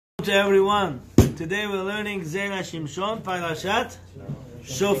To everyone, today we're learning Zera Shimshon, Parashat,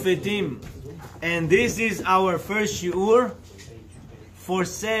 Shoftim, and this is our first shiur for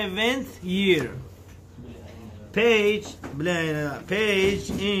 7th year. Page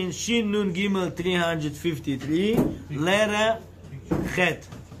in Shin Nun Gimel 353, letter Chet.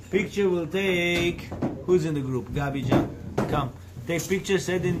 Picture will take, who's in the group? Gabi Jan, come. Take picture,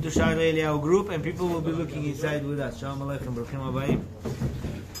 send into Sha'arei our group, and people will be looking inside with us. Shalom Aleichem, Baruchim Abayim.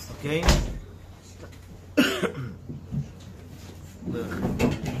 Okay.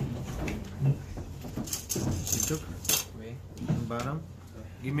 Bottom.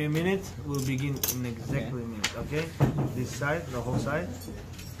 Give me a minute. We'll begin in exactly a minute. Okay. This side, the whole side.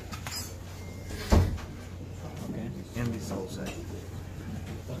 Okay. And this whole side.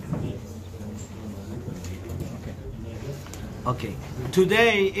 Okay.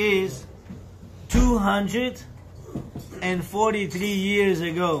 Today is 243 years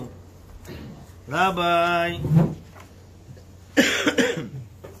ago. Rabbi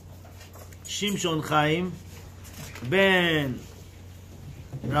Shimshon Chaim ben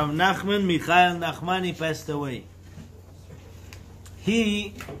Rav Nachmon Michael Nachmani passed away.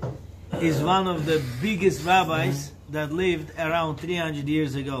 He is one of the biggest rabbis that lived around 300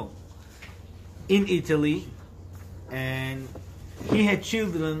 years ago in Italy, and he had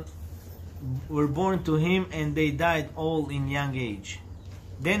children were born to him and they died all in young age.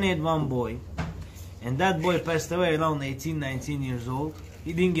 Then he had one boy, and that boy passed away around 18, 19 years old.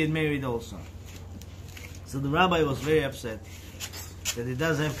 He didn't get married also. So the rabbi was very upset that he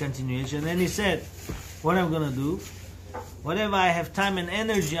doesn't have continuation. And he said, what I'm going to do, whatever I have time and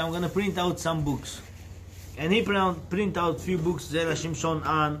energy, I'm going to print out some books. And he print out few books, Zera Shimshon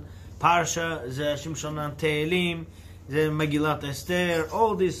on Parsha, Zera Shimshon on Te'elim, Zera Megillat Esther,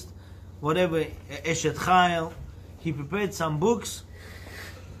 all this, whatever, Eshet Chayil. He prepared some books,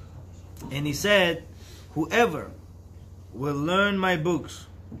 and he said, whoever will learn my books,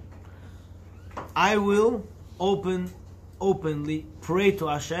 I will openly pray to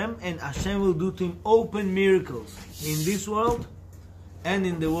HaShem, and HaShem will do to him open miracles in this world and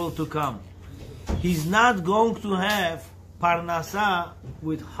in the world to come. He's not going to have parnasa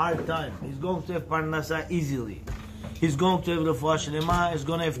with hard time. He's going to have parnasa easily. He's going to have refuah shlema. He's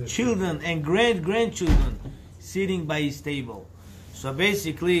going to have children and grandchildren sitting by his table. So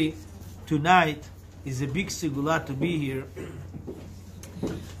basically, tonight is a big segula to be here.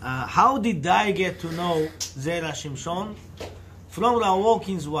 How did I get to know Zera Shimshon? From Rav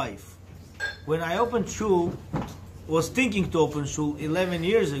Walkin's wife. When I opened shul, was thinking to open shul 11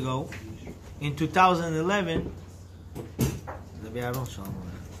 years ago, in 2011,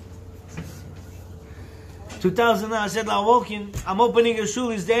 2009, I said, Rav Walkin, I'm opening a shul,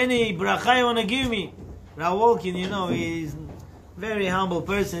 is there any bracha you want to give me? Rav Walkin, you know, he's a very humble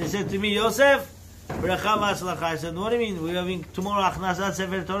person. He said to me, Yosef, bracha v'atzlacha. I said, what do you mean? We're having tomorrow Achnasat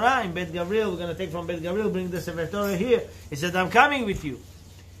Sefer Torah in Bet Gabriel. We're going to take from Bet Gabriel, bring the Sefer Torah here. He said, I'm coming with you.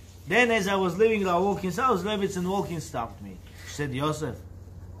 Then as I was leaving Rav Walkin's house, Rebbetzin Walkin stopped me. She said, Yosef,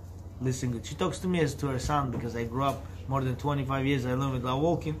 listen good. She talks to me as to her son because I grew up more than 25 years. I learned with Rav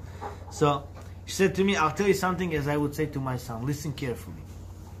Walkin. So she said to me, I'll tell you something as I would say to my son. Listen carefully.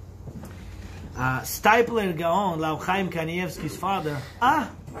 Stipler Gaon, Rav Chaim Kanievsky's father, Rabbi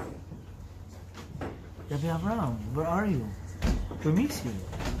Abraham, where are you? We miss you.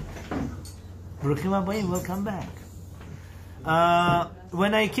 Baruchim Abayim, welcome back.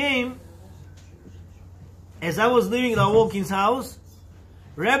 When I came, as I was leaving Rav Walkin's house,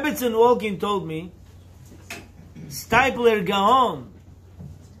 Rebbetzin Walkin told me, Stipler Gaon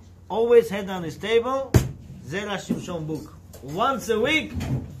always had on his table Zera Shimshon book. Once a week,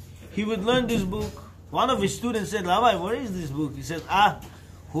 he would learn this book. One of his students said, Rabbi, what is this book? He said,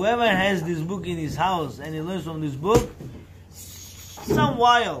 whoever has this book in his house and he learns from this book, some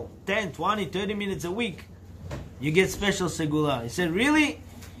while, 10, 20, 30 minutes a week, you get special segula. He said, really?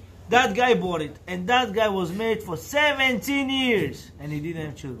 That guy bought it. And that guy was married for 17 years. And he didn't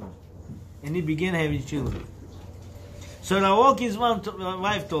have children. And he began having children. So Rav Walkin's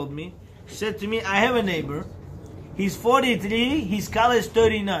wife told me, she said to me, I have a neighbor. He's 43, his college is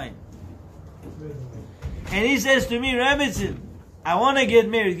 39. And he says to me, Rebbetzin, I want to get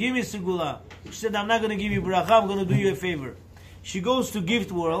married. Give me segula. She said, I'm not going to give you bracha. I'm going to do you a favor. She goes to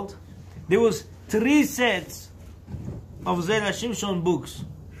Gift World. There was 3 sets of Zera Shimshon books.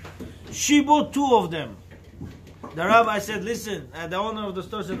 She bought 2 of them. The rabbi said, listen, the owner of the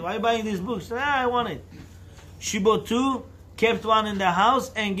store said, why are you buying these books? She said, I want it. She bought 2, kept one in the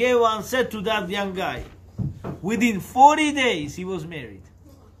house, and gave one set to that young guy. Within 40 days, he was married.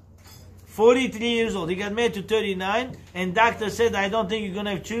 43 years old. He got married to 39, and doctor said, I don't think you're going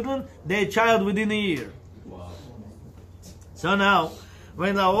to have children. They had child within a year. Wow. So now,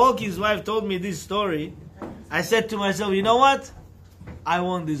 when Lawoki's wife told me this story, I said to myself, you know what? I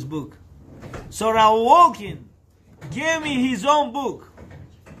want this book. So Lawokin gave me his own book.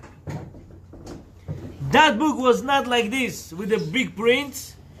 That book was not like this, with the big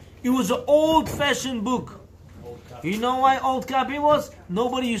prints. It was an old-fashioned book. You know why old copy was?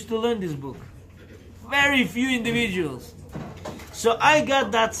 Nobody used to learn this book. Very few individuals. So I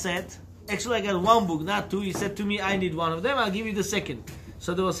got that set. Actually, I got one book, not two. He said to me, I need one of them. I'll give you the second.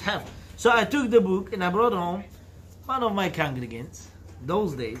 So there was half. So I took the book and I brought home. One of my congregants,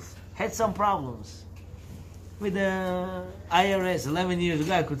 those days, had some problems with the IRS. 11 years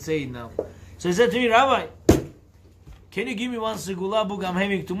ago, I could say it now. So he said to me, Rabbi, can you give me one Segula book I'm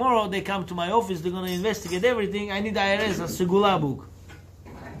having tomorrow? They come to my office, they're going to investigate everything. I need IRS, a Segula book.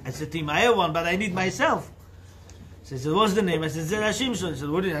 I said to him, I have one, but I need myself. So he said, what's the name? I said, Zera Shimshon. He said,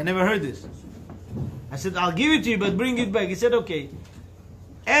 what is it? I never heard this. I said, I'll give it to you, but bring it back. He said, okay.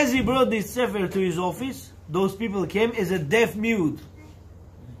 As he brought this sefer to his office, those people came as a deaf mute.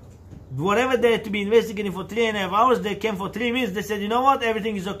 Whatever they had to be investigating for 3.5 hours, they came for 3 minutes. They said, you know what?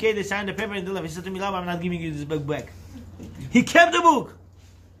 Everything is okay. They signed the paper and they left. He said to me, Lama, I'm not giving you this book back. He kept the book.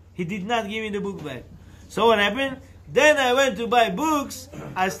 He did not give me the book back. So what happened? Then I went to buy books.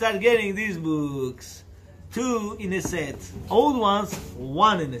 I started getting these books. 2 in a set. Old ones,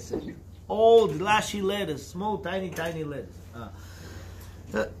 1 in a set. Old, lashy letters. Small, tiny, tiny letters.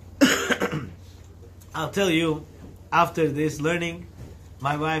 I'll tell you, after this learning,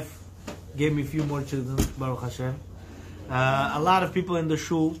 my wife gave me a few more children, Baruch HaShem. A lot of people in the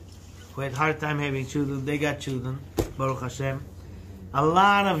shul who had hard time having children, they got children, Baruch HaShem. A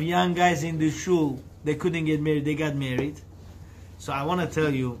lot of young guys in the shul, they couldn't get married, they got married. So I want to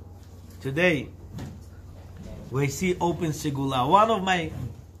tell you, today, we see open segula. One of my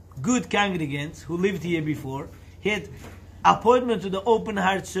good congregants who lived here before, he had appointment to the open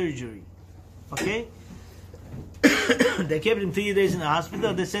heart surgery. Okay? They kept him 3 days in the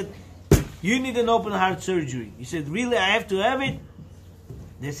hospital. They said, you need an open heart surgery. He said, really, I have to have it?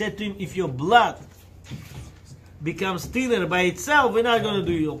 They said to him, if your blood becomes thinner by itself, we're not going to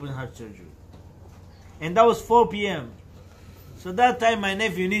do your open heart surgery. And that was 4 p.m. So that time my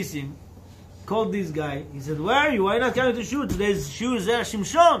nephew Nisim called this guy. He said, where are you? Why are you not coming to shoot? Today's shoot Zera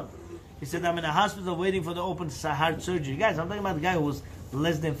Shimshon. He said, I'm in a hospital waiting for the open heart surgery. Guys, I'm talking about the guy who was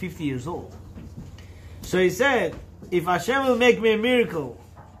less than 50 years old. So he said, if HaShem will make me a miracle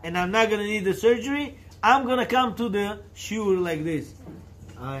and I'm not going to need the surgery, I'm going to come to the shiur like this.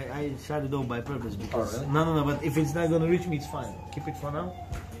 I shut it off by purpose because... Oh, really? No, but if it's not going to reach me, it's fine. Keep it for now.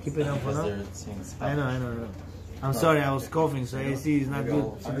 Keep it on for now. I know. I'm sorry, I was coughing, so AC is not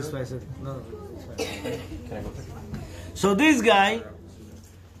good. So this way I said, no, it's fine. Can I go pick it? So this guy,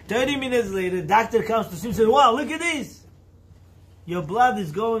 30 minutes later, doctor comes to him and says, wow, look at this. Your blood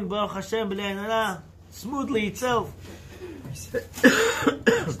is going, Baruch Hashem, smoothly itself.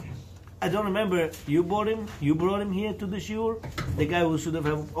 I don't remember, you brought him here to the shiur? The guy who should have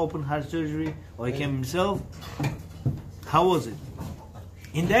had open heart surgery, or he came himself? How was it?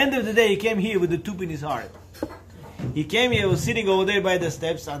 In the end of the day, he came here with a tube in his heart. He came here, was sitting over there by the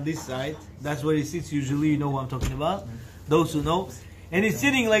steps on this side. That's where he sits usually, you know what I'm talking about. Those who know. And he's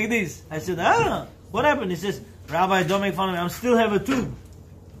sitting like this. I said, what happened? He says, Rabbi, don't make fun of me. I still have a tube.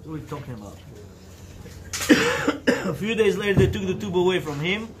 What are you talking about? A few days later, they took the tube away from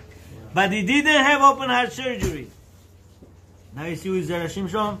him. But he didn't have open heart surgery. Now you see with Zera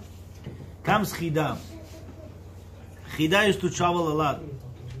Shimshon, comes Chida. Chida used to travel a lot.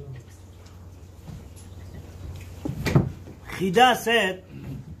 Chida said,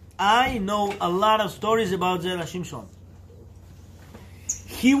 I know a lot of stories about Zera Shimshon.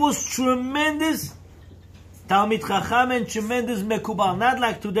 He was tremendous Talmid Chacham and tremendous Mekubal. Not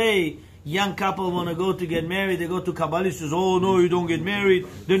like today, young couple want to go to get married, they go to Kabbalist, says, oh no, you don't get married,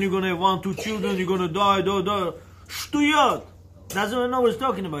 then you're going to have 1, 2 children, you're going to die. Shtuyot. Doesn't know what he's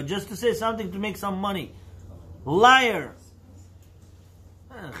talking about, just to say something to make some money. Liar.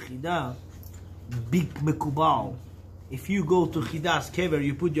 Chida, big Mekubal. If you go to Chida's kever,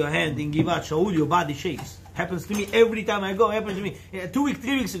 you put your hand in Givat Shaul, your body shakes. Happens to me every time I go, happens to me. 3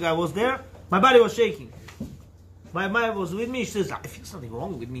 weeks ago I was there, my body was shaking. My wife was with me, she says, I feel something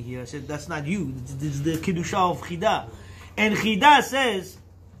wrong with me here. I said, that's not you, this is the Kiddusha of Chida. And Chida says,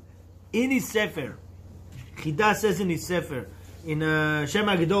 in his Sefer, Chida says in his Sefer, in Shem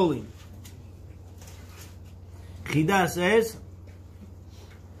HaGedolim, Chida says,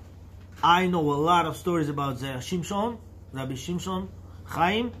 I know a lot of stories about Zera Shimshon, Rabbi Shimshon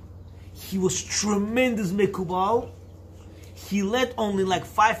Chaim. he was tremendous mekubal. He let only like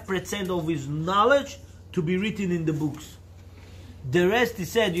 5% of his knowledge to be written in the books. The rest, he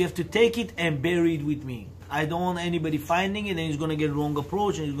said, you have to take it and bury it with me. I don't want anybody finding it and he's going to get wrong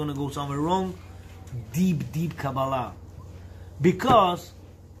approach and he's going to go somewhere wrong. Deep, deep Kabbalah. Because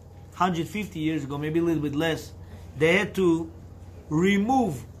 150 years ago, maybe a little bit less, they had to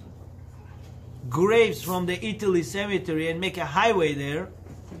remove graves from the Italy cemetery and make a highway there.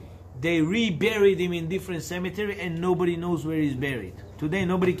 They reburied him in different cemetery and nobody knows where he's buried. Today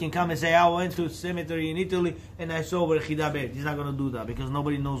nobody can come and say, I went to a cemetery in Italy and I saw where Chida buried. He's not going to do that because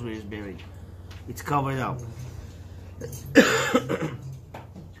nobody knows where he's buried. It's covered up.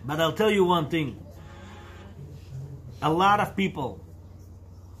 But I'll tell you one thing. A lot of people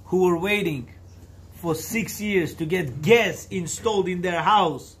who were waiting for 6 years to get gas installed in their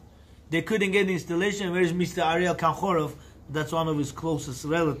house, they couldn't get installation. Where's Mr. Ariel Kanchorov? That's one of his closest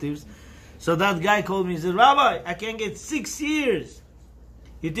relatives. So that guy called me and said, Rabbi, I can't get 6 years.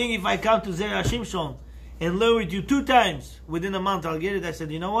 You think if I come to Zera Shimshon and learn with you 2 times, within a month I'll get it? I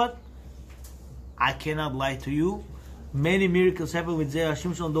said, you know what? I cannot lie to you. Many miracles happen with Zera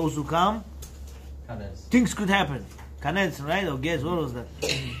Shimshon. Those who come, things could happen. Kanets, right? Or guess what was that?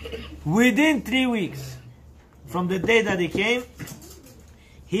 Within 3 weeks from the day that he came,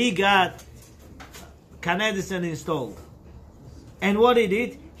 he got Canadison installed. And what he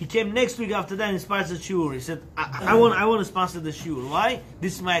did, he came next week after that and sponsored shiur. He said, I want to sponsor the shiur. Why?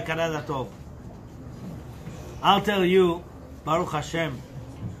 This is my Karada Tov. I'll tell you, Baruch HaShem,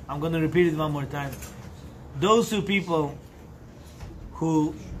 I'm going to repeat it one more time. Those 2 people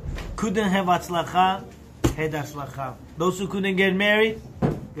who couldn't have Atzlacha, had Atzlacha. Those who couldn't get married,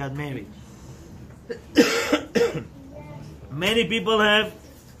 got married. Many people have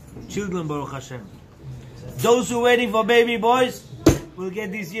children, Baruch HaShem. Those who are waiting for baby boys, will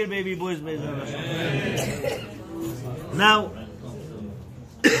get this year baby boys. Now,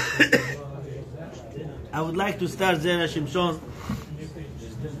 I would like to start Zera Shimshon.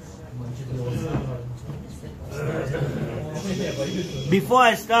 Before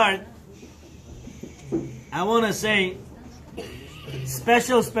I start, I want to say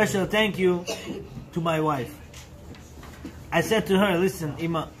special thank you to my wife. I said to her, listen,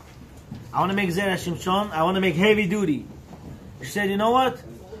 Ima, I want to make Zera Shimshon, I want to make heavy duty. She said, you know what?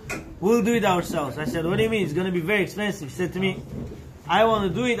 We'll do it ourselves. I said, what do you mean? It's going to be very expensive. She said to me, I want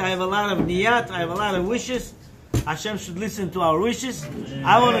to do it. I have a lot of niyat. I have a lot of wishes. HaShem should listen to our wishes.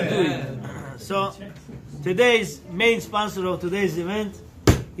 I want to do it. So, today's main sponsor of today's event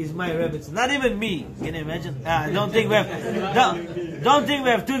is my Rebbe. Not even me. Can you imagine? Don't think we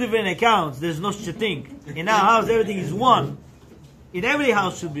have 2 different accounts. There's no such thing. In our house, everything is one. In every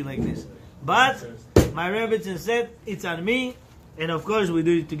house should be like this. But my Rebbe said, it's on me. And of course, we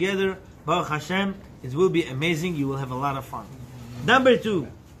do it together. Baruch Hashem, it will be amazing. You will have a lot of fun. Number 2,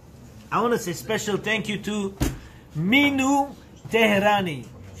 I want to say special thank you to Minu Teherani.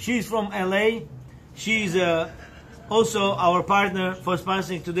 She's from LA. She's also our partner for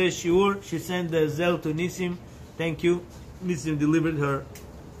sponsoring today's shiur. She sent the Zel to Nissim. Thank you. Nissim delivered her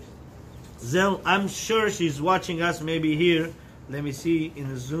Zel. I'm sure she's watching us maybe here. Let me see in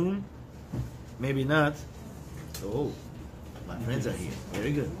the Zoom. Maybe not. Oh, my friends are here.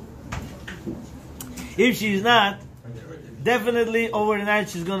 Very good. If she's not, definitely over the night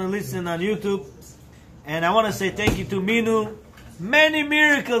she's going to listen on YouTube. And I want to say thank you to Minu. Many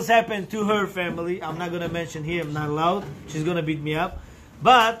miracles happened to her family. I'm not going to mention here. I'm not allowed. She's going to beat me up.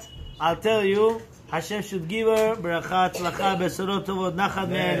 But I'll tell you, HaShem should give her bracha, tzlacha, besorot tovot, nachad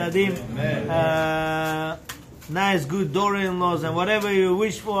me'eladim, nice, good daughter-in-laws, and whatever you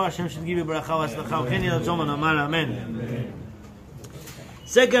wish for, HaShem should give you bracha, tzlacha. Amen.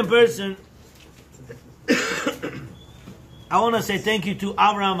 Second person, I want to say thank you to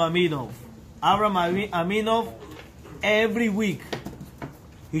Avram Aminov. Avram Aminov, every week,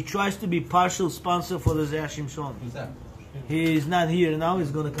 he tries to be partial sponsor for the Zera Shimshon. He is not here now.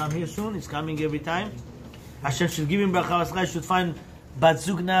 He's going to come here soon. He's coming every time. HaShem should give him bracha v'tzlacha. Should find bat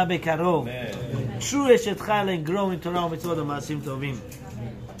zugna bekarov. True eshet chayil and grow in Torah mitzvot u'maasim tovim.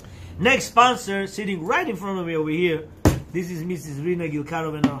 Next sponsor, sitting right in front of me over here. This is Mrs. Rina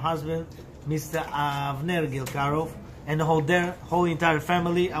Gilkarov and her husband, Mr. Avner Gilkarov, and the whole entire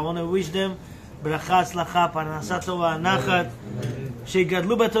family. I want to wish them bracha, tzlacha, parnasa tova, nachat,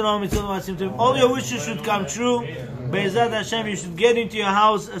 shegadlu b'torah mitzvot u'maasim tovim. All your wishes should come true. Be'ezrat Hashem, you should get into your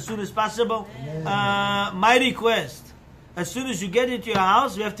house as soon as possible. My request, as soon as you get into your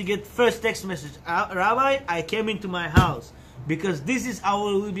house, you have to get first text message. Rabbi, I came into my house. Because this is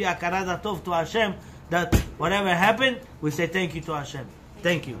our will be akarat tov to Hashem, that whatever happened, we say thank you to Hashem.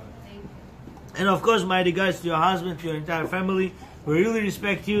 Thank you. And of course, my regards to your husband, to your entire family. We really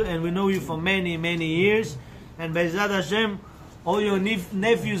respect you, and we know you for many, many years. And Be'ezrat Hashem, all your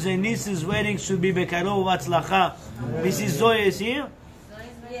nephews and nieces' weddings should be bekarov v'atzlacha. Mrs. Zoya is here?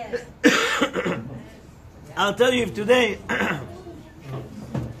 Yes. I'll tell you,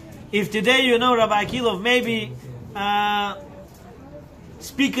 if today you know Rabbi Akilov, maybe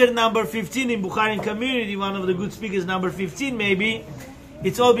speaker number 15 in Bukharin community, one of the good speakers, number 15 maybe,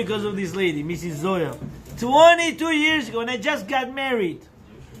 it's all because of this lady, Mrs. Zoya. 22 years ago, when I just got married,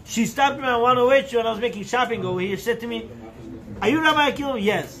 she stopped me on 108 when I was making shopping over here. She said to me, "Are you Rabbi Akilov?"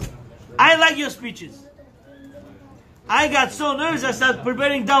 "Yes." "I like your speeches." I got so nervous, I started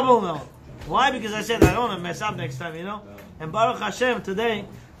preparing double now. Why? Because I said, I don't want to mess up next time, you know. And Baruch Hashem, today,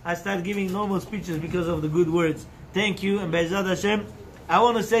 I started giving normal speeches because of the good words. Thank you, and Be'ezrat Hashem, I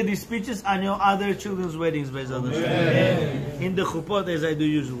want to say these speeches on your other children's weddings, Be'ezrat Hashem. In the chupot, as I do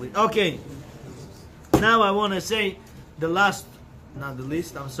usually. Okay. Now I want to say the last, not the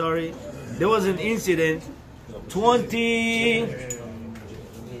least, I'm sorry. There was an incident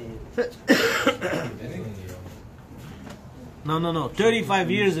 35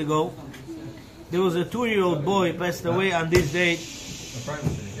 years ago. There was a 2-year-old boy passed away on this date.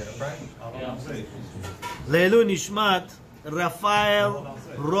 Le'elu Nishmat Rafael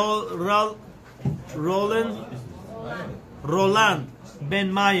Roland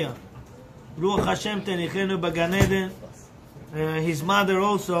Ben Maya. Ruach Hashem Tenichenu B'Gan Eden. His mother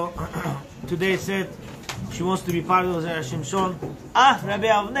also today said she wants to be part of Zera Shimshon. Rabbi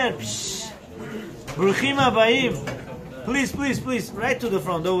Avner, Bruchim Abayim. Please, please, please, right to the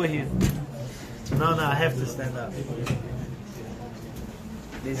front, over here. No, I have to stand up.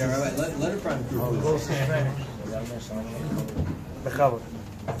 This yeah, right. Let her front.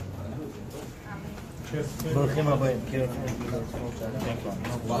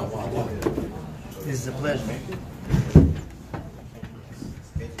 This is a pleasure.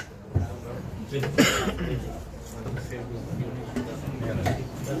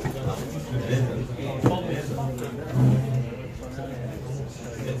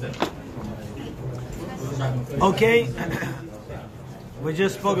 Okay, we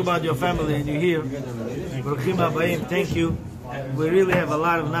just spoke about your family and you're here. Bruchim Abayim, thank you. We really have a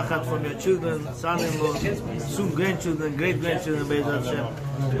lot of nachat from your children, son-in-law, soon grandchildren, great-grandchildren, Be'ezrat Hashem.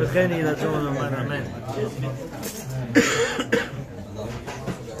 B'cheni Ratzon Amen, amen.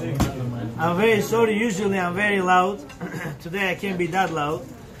 I'm very sorry, usually I'm very loud. Today I can't be that loud,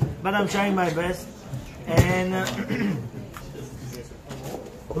 but I'm trying my best. And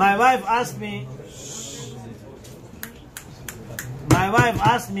my wife asked me,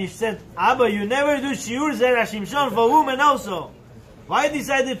 she said, "Abba, you never do shiur Zera Shimshon for women also. Why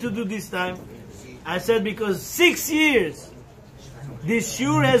decided to do this time?" I said, because 6 years this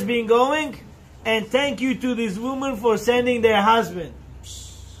shiur has been going, and thank you to this woman for sending their husband.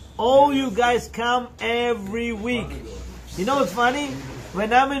 All you guys come every week. You know what's funny?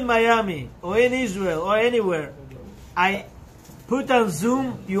 When I'm in Miami, or in Israel, or anywhere, I put on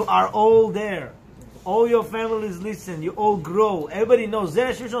Zoom, you are all there. All your families listen, you all grow. Everybody knows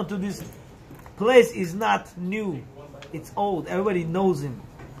Zera Shimshon to this place is not new. It's old. Everybody knows him.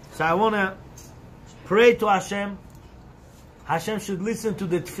 So I want to pray to HaShem. HaShem should listen to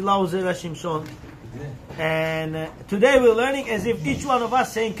the tefillah of Zera Shimshon. And today we're learning as if each one of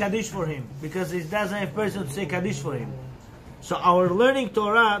us saying Kaddish for him, because he doesn't have a person to say Kaddish for him. So our learning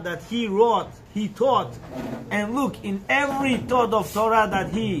Torah that he wrote, he taught, and look, in every thought of Torah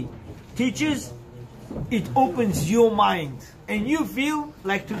that he teaches, it opens your mind. And you feel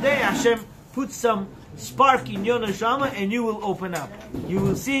like today Hashem put some spark in your neshama and you will open up. You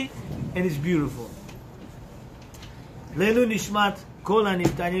will see, and it's beautiful. Le'elu nishmat kol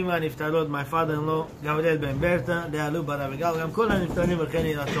haniftanim v'haniftarot, my father-in-law, Gabriel ben Berta, the Elul baravigal, gam kol haniftanim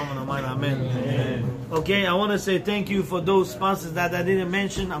v'cheni ratzon amen, amen. Okay, I want to say thank you for those sponsors that I didn't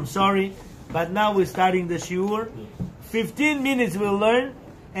mention. I'm sorry, but now we're starting the shiur. 15 minutes we'll learn,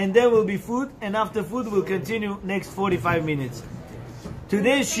 and then will be food, and after food we'll continue next 45 minutes.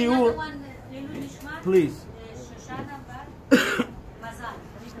 Today's shiur, please.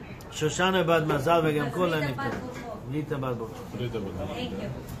 Shoshana Bad Mazal v'gam kol haniftanim. Rita Bad Borchot. Thank you.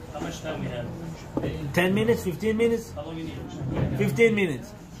 How much time we have? 10 minutes? 15 minutes? 15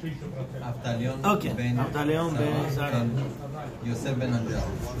 minutes. Okay. Avtalion ben Zara. Yosef ben Angela.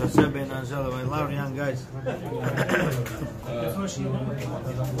 Yosef ben Angela. I love young guys.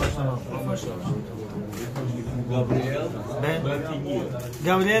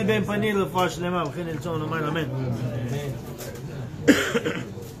 Gabriel ben Panil רפואה שלמה, וכן לצום נאמר אמן.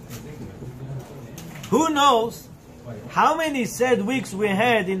 Who knows How many sad weeks we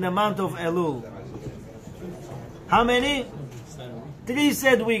had in the month of Elul? How many? 3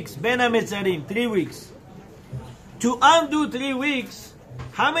 sad weeks. Ben HaMetzarim, 3 weeks. To undo 3 weeks,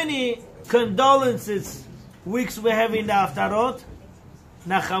 how many condolences weeks we have in the Haftarot?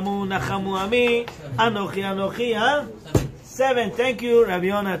 Nachamu, Nachamu Ami, Anochi, Anochi, huh? 7. Thank you, Rabbi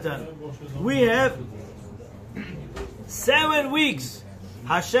Yonatan. We have 7 weeks.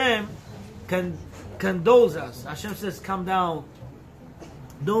 HaShem condoles us. HaShem says, come down.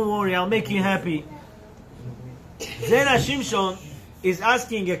 Don't worry, I'll make you happy. Zera Shimshon is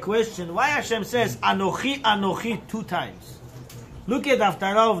asking a question. Why HaShem says, Anochi, Anochi 2 times? Look at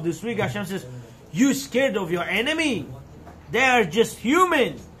Haftarah of this week. HaShem says, you scared of your enemy? They are just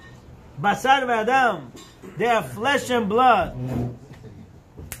human. Basar v'adam. They are flesh and blood.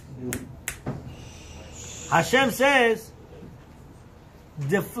 HaShem says,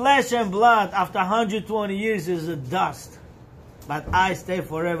 the flesh and blood after 120 years is a dust. But I stay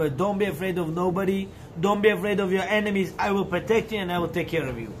forever. Don't be afraid of nobody. Don't be afraid of your enemies. I will protect you and I will take care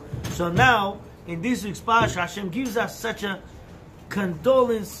of you. So now, in this week's Parsha, HaShem gives us such a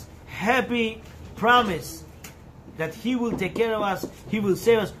condolence, happy promise that He will take care of us, He will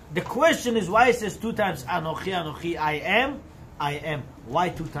save us. The question is why it says 2 times, Anochi, Anochi, I am. Why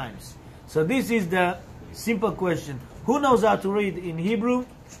 2 times? So this is the simple question. Who knows how to read in Hebrew?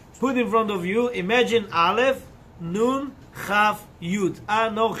 Put in front of you, imagine Aleph, Nun, Chaf, Yud.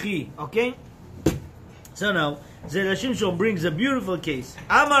 Anochi. Okay? So now, Zera Shimshon brings a beautiful case.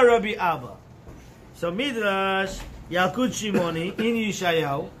 Amar Rabbi Abba. So Midrash, Yalkut Shimoni, in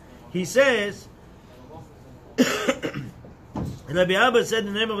Yeshayahu, he says, Rabbi Abba said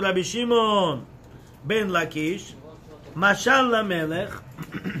in the name of Rabbi Shimon ben Lakish, Mashal LaMelech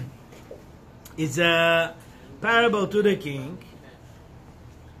is a parable to the king.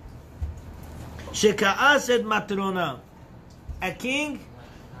 Sheka'ased Matrona. A king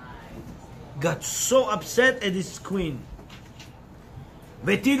got so upset at his queen.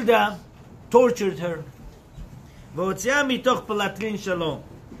 Vetilda tortured her. V'otzia mitoch palatrin shalom.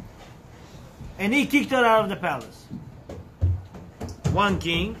 And he kicked her out of the palace. One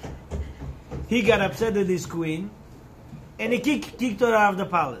king, he got upset with his queen, and he kicked her out of the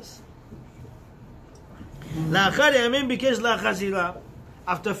palace.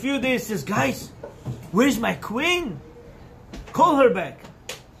 After a few days, he says, guys, where's my queen? Call her back.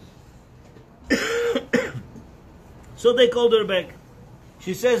 So they called her back.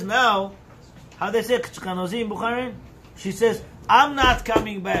 She says now, how they say, she says, I'm not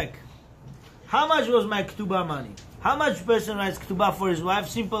coming back. How much was my ketubah money? How much person writes ketubah for his wife?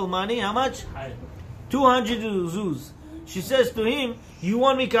 Simple money. How much? 200 zuz. She says to him, you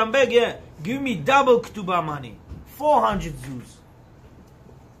want me to come back? Yeah. Give me double ketubah money. 400 zuz.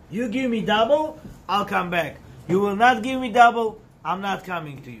 You give me double, I'll come back. You will not give me double, I'm not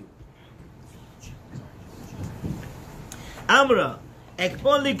coming to you. Amra,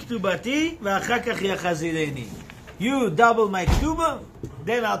 ekpon li ketubati v'achar kach yachazireni. You double my ketubah,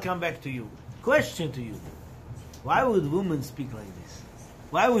 then I'll come back to you. Question to you. Why would women speak like this?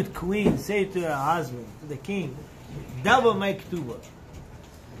 Why would queen say to her husband, to the king, double my ketubah?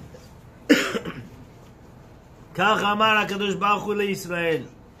 Kach amar HaKadosh Baruch Hu leYisrael.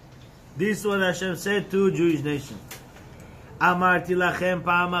 This is what Hashem said to Jewish nation. Amarti lachem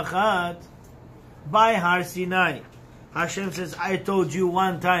pa'am achat by Har Sinai. Hashem says, I told you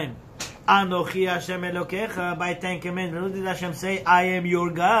one time, Anochi Hashem Elokecha, by 10 commandments. What did Hashem say? I am your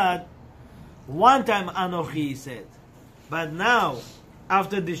God. One time Anochi, he said. But now,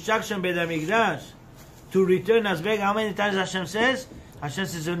 after destruction Beit HaMikdash, to return us back, how many times Hashem says? Hashem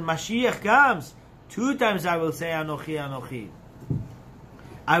says, when Mashiach comes, 2 times I will say Anochi, Anochi.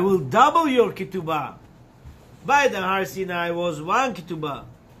 I will double your ketubah. By the Har Sinai was 1 ketubah.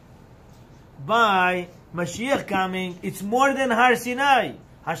 By Mashiach coming, it's more than Har Sinai.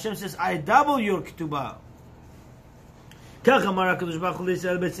 Hashem says, I double your ketubah. כך אמר הקדוש ברוך הוא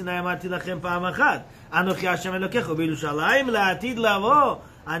לישראל בסיני אמרתי לכם פעם אחת אנוכי השם אלוקיכם בירושלים לעתיד לבוא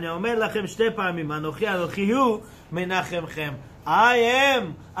אני אומר לכם 2 פעמים אנוכי הוא מנחמכם I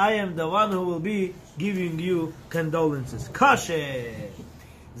am the one who will be giving you condolences. Kasher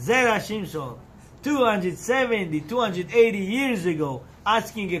Zera Shimshon 280 years ago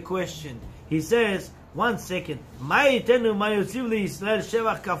asking a question. He says, 1 second, מה ייתנו מה יוסיף לישראל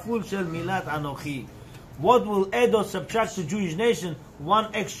שבח כפול של מילת אנוכי? What will add or subtract to Jewish nation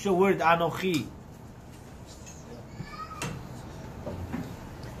 1 extra word, Anochi?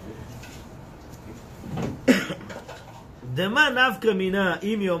 דמה נפקא מינה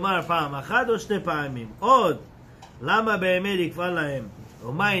אם יאמר פעם אחת או 2 פעמים. עוד, למה באמת יקבע להם?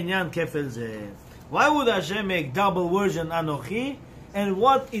 ומה עניין כפל זה? Why would Hashem make double version Anochi? And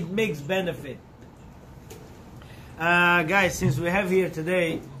what it makes benefit? Guys, since we have here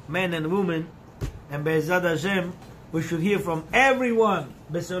today men and women, and Be'ezrat Hashem, we should hear from everyone.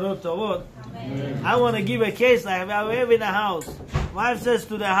 Besorot Tovot. I want to give a case like I have in a house. Wife says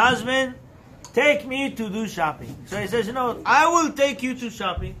to the husband, take me to do shopping. So he says, I will take you to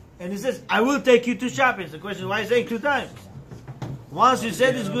shopping. And he says, I will take you to shopping. So the question is, why say 2 times? Once you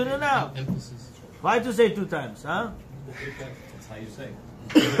said it's good enough. Why to say 2 times, huh? That's how you say.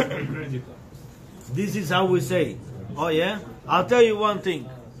 This is how we say. Oh yeah? I'll tell you one thing.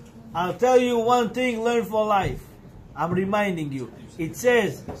 Learn for life. I'm reminding you. It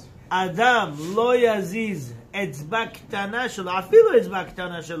says, Adam lo yaziz etzba ktana shelo, afilu etzba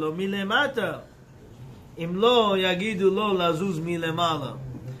ktana shelo, milemata. Im lo yagidu lo lazuz milemala.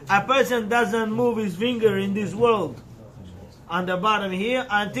 A person doesn't move his finger in this world, on the bottom here,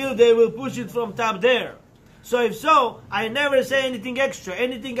 until they will push it from top there. So if so, I never say anything extra.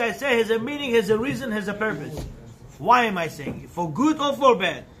 Anything I say has a meaning, has a reason, has a purpose. Why am I saying it? For good or for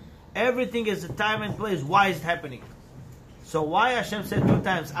bad? Everything has a time and place. Why is it happening? So why Hashem said 2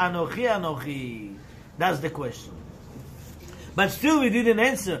 times, Anochi, Anochi? That's the question. But still we didn't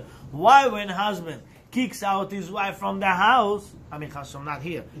answer. Why when husband kicks out his wife from the house, HaShem not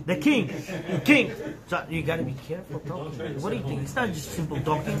here, the king. So you gotta be careful talking. What do you think? It's not just simple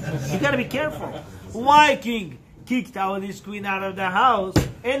talking. You gotta be careful. Why king kicked out his queen out of the house,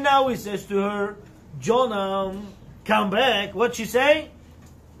 and now he says to her, Jonah, come back. What'd she say?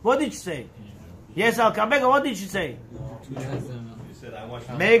 What did she say? Yes, I'll come back. And what did she say?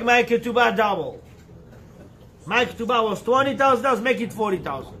 Make my ketubah double. My ketubah was $20,000. Make it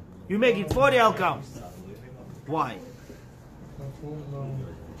 40,000. You make it 40, I'll come. Why?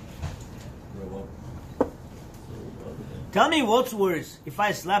 Tell me what's worse. If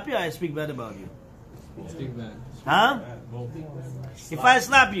I slap you, I speak bad about you. Speak bad. Huh? If I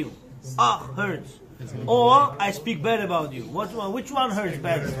slap you, hurts. Or I speak bad about you. Which one hurts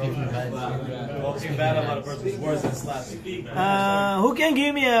better? Speaking bad about a person is worse than slapping. Who can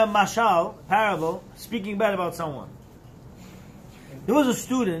give me a mashal, parable, speaking bad about someone? There was a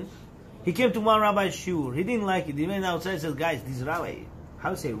student. He came to one rabbi's shul. He didn't like it. He went outside and said, guys, this rabbi, how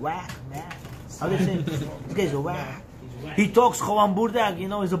do you say, whack, man? How do you say, this guy's a whack. He talks cholam burdak,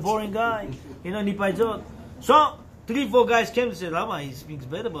 he's a boring guy. Nipayzot. So, 3-4 guys came and said, Rabbi, he speaks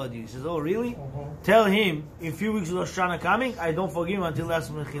bad about you. He says, oh, really? Tell him, in a few weeks Rosh Hashanah coming, I don't forgive him until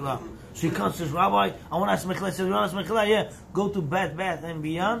last Mechila. So he comes and says, Rabbi, I want to ask Mechila. He says, you want to ask Mechila? Yeah. Go to Bath and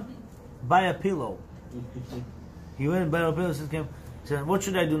Beyond, buy a pillow. He went and bought a pillow. He said, what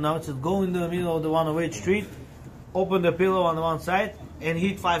should I do now? He said, go in the middle of the 108th street, open the pillow on the one side, and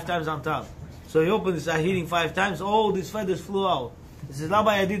hit 5 times on top. So he opened it, started hitting 5 times, all these feathers flew out. He says,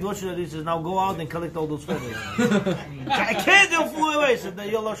 Rabbi, I did, what should I do? He says, now go out and collect all those feathers. I can't, they'll flew away. He said,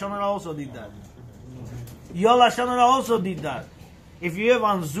 Yola Shanara also did that. If you have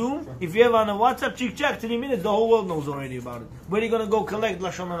on Zoom, if you have on a WhatsApp, check, 3 minutes, the whole world knows already about it. Where are you going to go collect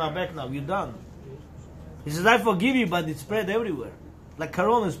Lashon Hara back now? You're done. He says, I forgive you, but it's spread everywhere. Like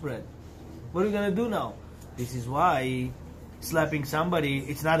Corona spread. What are you going to do now? This is why slapping somebody,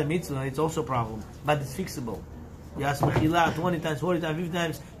 it's not a mitzvah, it's also a problem. But it's fixable. You ask Mechila 20 times, 40 times, 50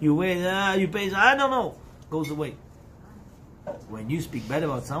 times, you wait, you pay, I don't know. Goes away. When you speak bad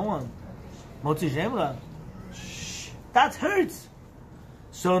about someone, Motzi Shemra, that hurts.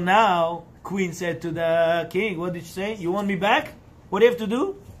 So now, Queen said to the king, what did she say? You want me back? What do you have to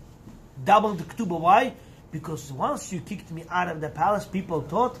do? Double the ketubah. Why? Because once you kicked me out of the palace, people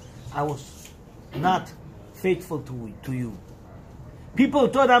thought I was not faithful to you. People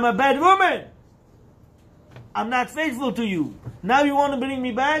thought I'm a bad woman. I'm not faithful to you. Now you want to bring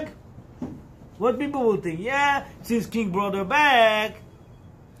me back? What people will think? Yeah, since king brought her back,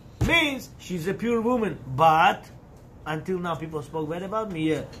 means she's a pure woman. But until now people spoke bad about me.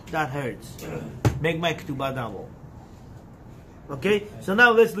 Yeah, that hurts. Make my ketubah double. Okay, so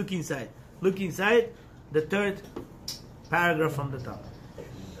now let's look inside. Look inside the 3rd paragraph from the top.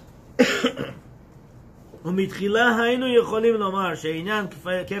 ומתחילה היינו יכולים לומר שעניין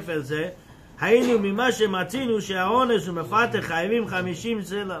כפל זה היינו ממה שמצינו שהעונש ומפתח חייבים 50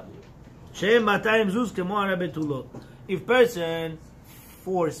 סלע שהם 200 זוז כמו הרי בתולות. If person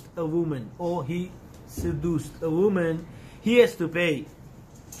forced a woman or he seduced a woman, he has to pay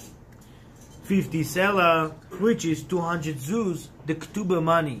 50 sela, which is 200 zuz, the ketubah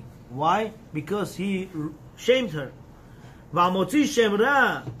money. Why? Because he shamed her. והמוציא שם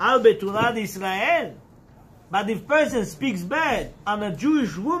רע על בתולת ישראל. But if person speaks bad on a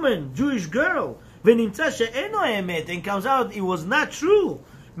Jewish woman, Jewish girl, ונמצא שאינו האמת, and comes out it was not true,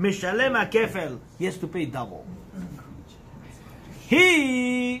 משלם הכפל. He has to pay double.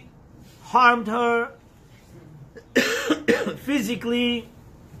 He harmed her physically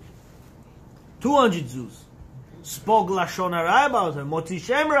 200 zuz. Spoke lashon hara about her, motzi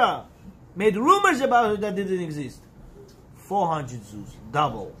shemra, made rumors about her that didn't exist. 400 zuz,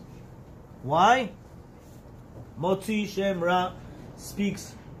 double. Why? Motzi shemra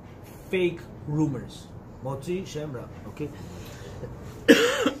speaks fake rumors. Motzi shemra, okay?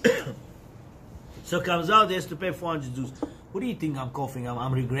 So comes out, he has to pay 400 zuz. What do you think I'm coughing?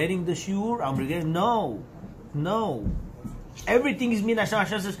 I'm regretting the shiur? I'm regretting? No. Everything is min Hashem.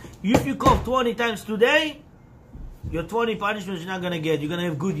 Hashem says, if you cough 20 times today, your 20 punishments you're not going to get. You're going to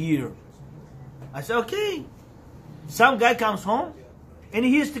have a good year. I said, okay. Some guy comes home, and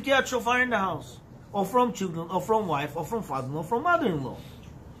he hears Tikiyat Shofar in the house. Or from children, or from wife, or from father-in-law, or from mother-in-law.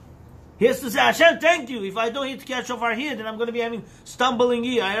 He has to say, Hashem, thank you. If I don't hear Tikiyat Shofar here, then I'm going to be having stumbling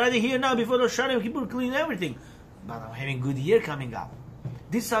year. I already hear now before the Sha'arei, people clean everything. But I'm having a good year coming up.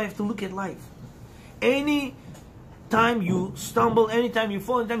 This is how you have to look at life. Any time you stumble, anytime you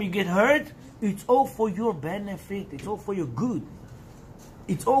fall, anytime you get hurt, it's all for your benefit. It's all for your good.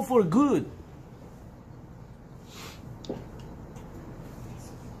 It's all for good.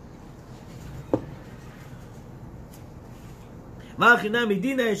 מה החינם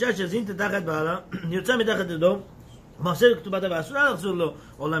מדין האישה שזינתה תחת בעלה, יוצא מתחת ידו, מעשה לכתובת הבא, אסורה לחזור לו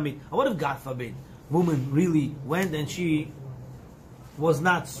עולמית. What if God forbid, woman really went and she was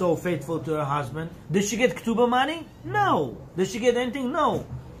not so faithful to her husband? Did she get ktuba money? No. Did she get anything? No.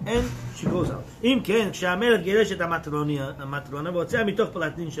 And she goes out. אם כן, כשהמלך גירש את המטרונה והוצאה מתוך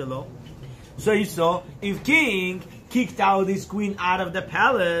פלטין שלו, so you saw, if king kicked out his queen out of the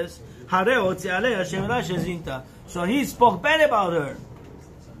palace, הרי הוציא עליה שמלה שזינתה. So he spoke bad about her.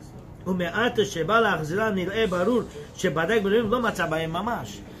 ומעט שבא להחזירה נראה ברור שבדק בדברים לא מצא בהם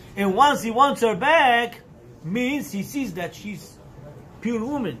ממש. And once he wants her back, means he sees that she's pure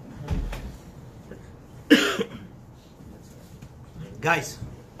woman. Guys,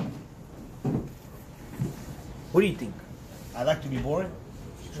 what do you think? I like to be boring?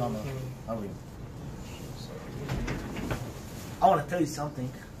 Shama, how are you? I want to tell you something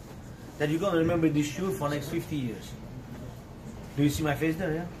that you're going to remember this shiur for the next 50 years. Do you see my face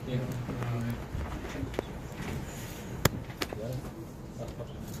there, yeah?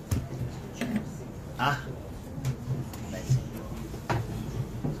 Ah. Nice.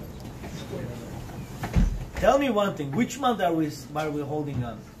 Tell me one thing. Which month are we holding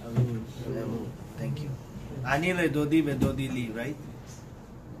on? Elul. Thank you. Ani le dodi ve dodi li, right?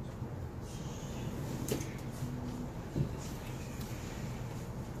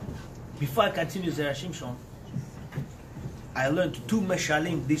 Before I continue Zera Shimshon, I learned 2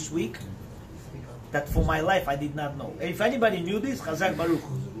 meshalim this week that for my life I did not know. If anybody knew this, Chazak Baruch,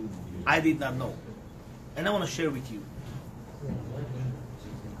 I did not know. And I want to share with you.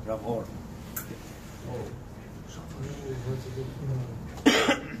 Rav Or.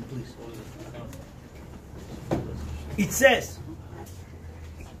 Please. It says,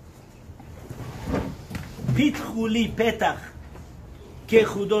 Pitchu li petach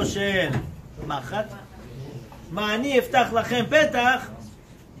כחודו של מחט, מה אני אפתח לכם פתח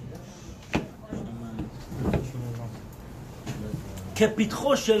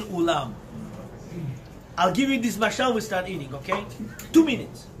כפתחו של אולם. I'll give you this mashal, we start eating, okay? 2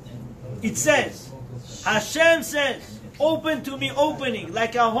 minutes. It says, Hashem says, open to me opening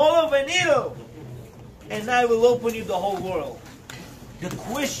like a hole of a needle, and I will open you the whole world. The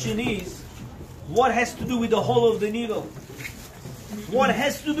question is, what has to do with the hole of the needle? What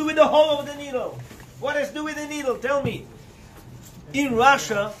has to do with the hole of the needle? What has to do with the needle? Tell me. In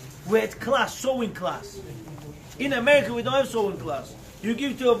Russia, we had class, sewing class. In America, we don't have sewing class. You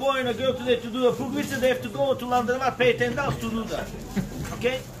give to a boy and a girl today to do a pugvitsa, they have to go to London and pay $10 to do that.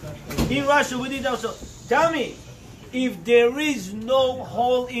 Okay? In Russia, we did also. Tell me, if there is no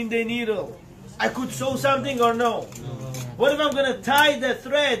hole in the needle, I could sew something or no? What if I'm going to tie the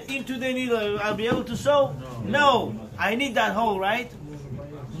thread into the needle? I'll be able to sew? No. I need that hole, right?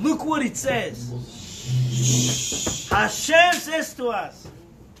 Look what it says. Hashem says to us,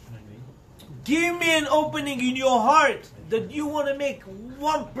 give me an opening in your heart that you want to make 1%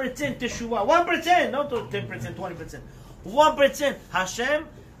 teshuvah. 1%, not 10%, 20%. 1%. Hashem,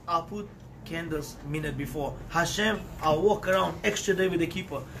 I'll put candles a minute before. Hashem, I'll walk around extra day with the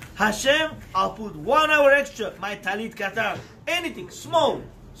kippah. Hashem, I'll put 1 hour extra, my talit katar. Anything, small,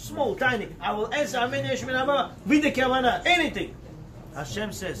 tiny. I will answer Amen Yeshmin Abba with the kavanah. Anything.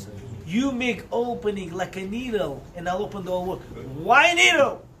 Hashem says, you make opening like a needle, and I'll open the whole world. Why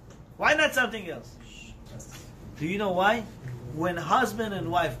needle? Why not something else? Do you know why? when husband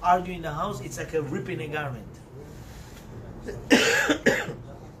and wife argue in the house, it's like a ripping a garment.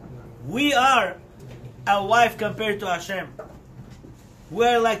 We are a wife compared to HaShem.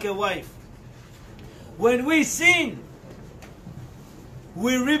 We're like a wife. When we sin,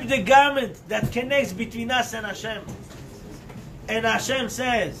 we rip the garment that connects between us and HaShem. And HaShem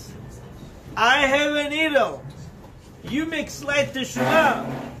says, I have a needle. You make slight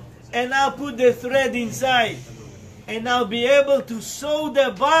teshuvah, and I'll put the thread inside. And I'll be able to sew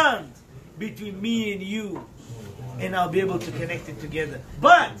the bond between me and you. And I'll be able to connect it together.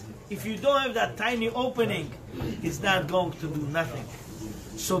 But if you don't have that tiny opening, it's not going to do nothing.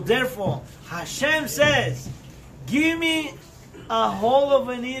 So therefore, Hashem says, give me a hole of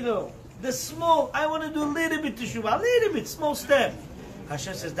a needle. The small, I want to do a little bit teshuvah, a little bit, small step.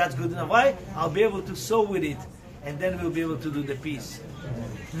 Hashem says, that's good enough. Why? I'll be able to sew with it. And then we'll be able to do the piece.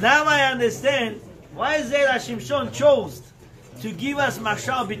 Now I understand why Zera Shimshon chose to give us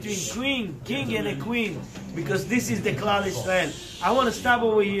mashal between king and a queen, because this is the Klal Israel. I want to stop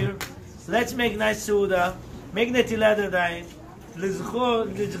over here. Let's make nice seudah, make netilat yadayim,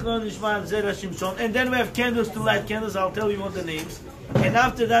 lizchor nishmat Zera Shimshon, and then we have candles to light candles. I'll tell you all the names. And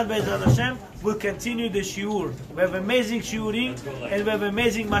after that, Be'ezrat Hashem, we'll continue the shiur. We have amazing shiurim and we have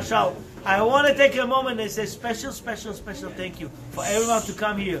amazing mashal. I want to take a moment and say special thank you for everyone to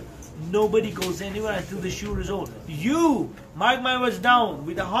come here. Nobody goes anywhere until the shiur is over. You, mark my words down,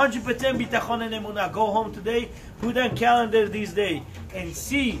 with 100% bitachon and emunah, go home today, put on calendar this day, and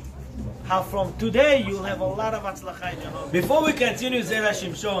see how from today you'll have a lot of atzlacha in your home. Before we continue Zera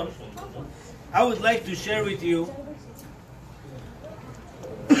Shimshon, I would like to share with you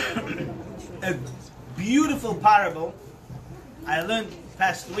a beautiful parable I learned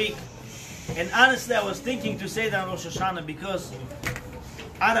past week. And honestly, I was thinking to say that on Rosh Hashanah because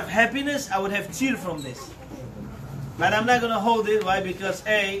out of happiness, I would have tear from this. But I'm not going to hold it. Why? Because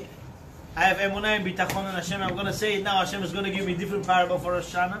A, I have emunah and bitachon and Hashem. I'm going to say it now. Hashem is going to give me a different parable for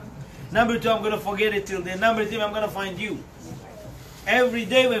Rosh Hashanah. Number two, I'm going to forget it till then. Number three, I'm going to find you. Every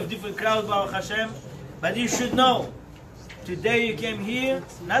day we have different crowds, Baruch Hashem. But you should know, today you came here,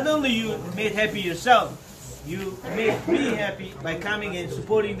 not only you made happy yourself, you made me happy by coming and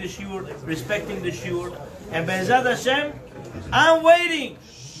supporting the shiur, respecting the shiur. And Be'ezrat Hashem, I'm waiting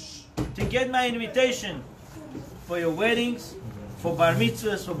to get my invitation for your weddings, for bar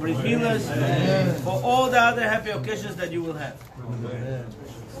mitzvahs, for brit milas, for all the other happy occasions that you will have.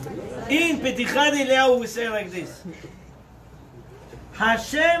 In Petichad Eliyahu we say like this: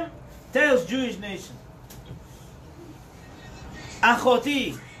 Hashem tells Jewish nation,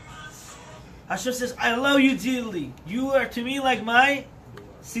 Achoti, Hashem says, I love you dearly. You are to me like my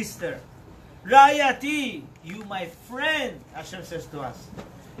sister. Rayati, you my friend, Hashem says to us.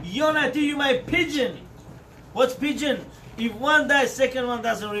 Yonati, you my pigeon. What's pigeon? If one dies, second one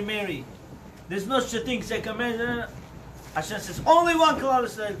doesn't remarry. There's no such thing, second marriage. Hashem says, only one Klal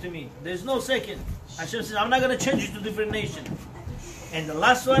Israel to me. There's no second. Hashem says, I'm not going to change you to different nation. And the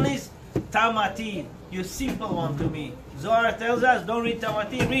last one is Tamati, you simple one to me. Zohar tells us, don't read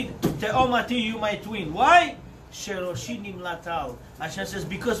Tamati, read Te'omati, you my twin. Why? Sheroshi nimlatal. Hashem says,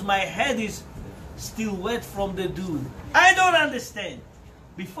 because my head is still wet from the dew. I don't understand.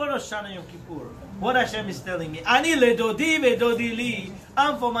 Before Rosh Hashanah Yom Kippur, what Hashem is telling me, Ani ledodi vedodi li,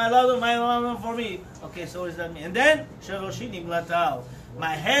 I'm for my Lord, my Lord for me. Okay, so what does that mean? And then, Sheroshi nimlatal.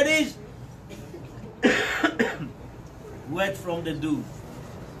 My head is wet from the dew.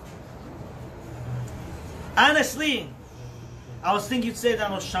 Honestly, I was thinking you'd say that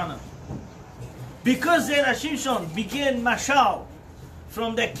on Rosh Hashanah. Because Zera Shimshon began mashal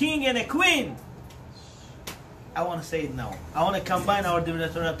from the king and the queen, I want to say it now. I want to combine our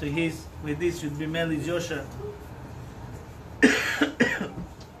Divrei Torah to his, with this should be Meli Joshua.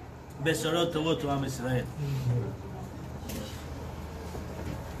 Besorot Tovot to Am Israel.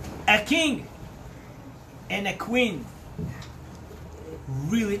 A king and a queen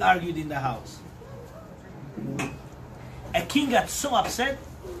really argued in the house. A king got so upset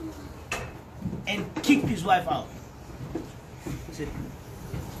and kicked his wife out. He said,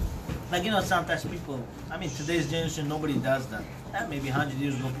 like, you know, sometimes people, I mean, today's generation, nobody does that. Maybe 100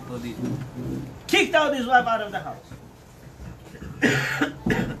 years ago, people did. Kicked out his wife out of the house.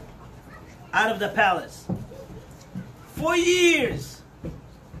 Out of the palace. For years,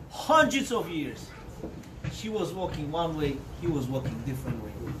 hundreds of years, she was walking one way, he was walking different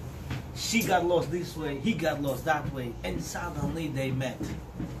way. She got lost this way, he got lost that way, and suddenly they met.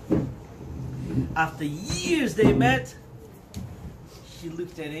 After years they met, she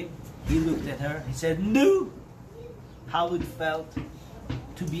looked at him, he looked at her, he said, knew how it felt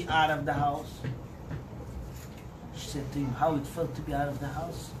to be out of the house. She said to him how it felt to be out of the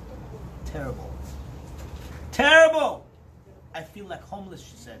house. Terrible. Terrible! I feel like homeless,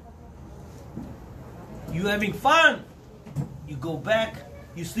 she said. You having fun? You go back,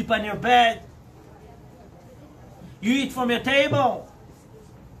 you sleep on your bed, you eat from your table,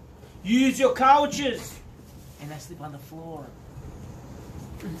 you use your couches, and I sleep on the floor.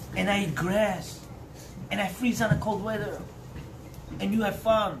 And I eat grass, and I freeze on the cold weather, and you have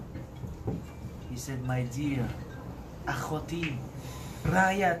fun. He said, my dear, Achoti,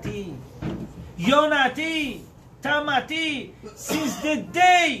 Rayati, Yonati, Tamati, since the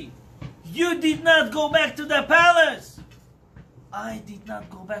day you did not go back to the palace, I did not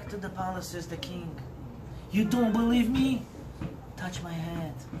go back to the palace, says the king. You don't believe me? Touch my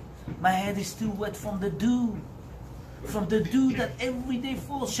head. My head is still wet from the dew. From the dew that every day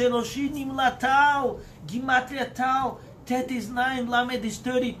falls. Sheloshinim latau, Gimatria tau. Tet is 9, Lamed is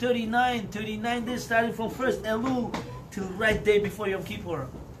 30, 39. 39 days starting from first Elul till right day before Yom Kippur.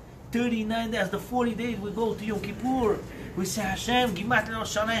 39 days, the 40 days we go to Yom Kippur. We say, HaShem, Gimatria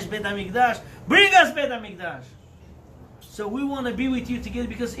Shana is Bet HaMikdash. Bring us Bet HaMikdash. So we want to be with you together,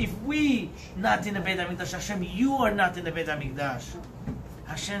 because if we not in the Beit HaMikdash, HaShem, you are not in the Beit HaMikdash.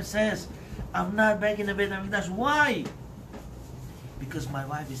 HaShem says, I'm not back in the Beit HaMikdash. Why? Because my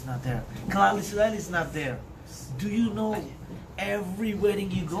wife is not there. Klal Israel is not there. Do you know every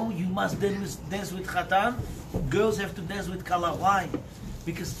wedding you go, you must dance with Khatan? Girls have to dance with Kala. Why?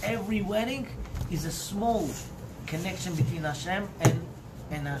 Because every wedding is a small connection between HaShem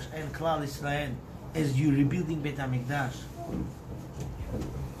and Klal Israel. As you rebuilding Beit HaMikdash,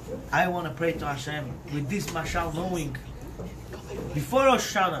 I want to pray to HaShem with this mashal, knowing before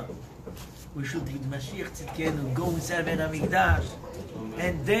Rosh Hashanah we should with Mashiach Tzidkenu go inside Beit HaMikdash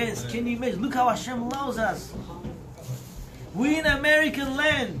and dance. Can you imagine? Look how HaShem loves us. We in American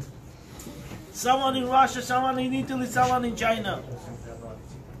land. Someone in Russia, someone in Italy, someone in China,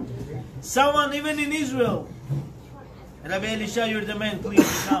 someone even in Israel. Rabbi Elisha, you're the man.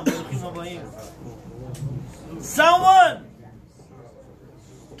 Please come. Someone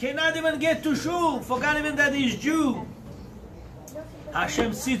cannot even get to shul, forgot even that he's Jew.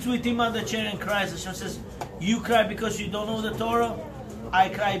 HaShem sits with him on the chair and cries. HaShem says, you cry because you don't know the Torah? I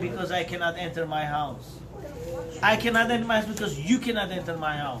cry because I cannot enter my house. I cannot enter my house because you cannot enter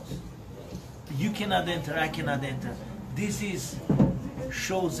my house. You cannot enter, I cannot enter. This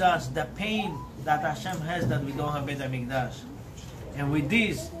shows us the pain that HaShem has that we don't have Beit HaMikdash. And with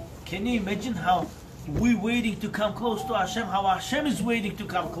this, can you imagine how we're waiting to come close to HaShem, how HaShem is waiting to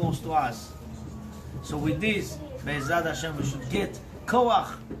come close to us? So with this, Be'ezrat HaShem, we should get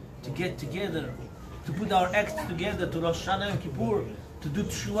koach to get together, to put our acts together, to Rosh Hashanah Yom Kippur, to do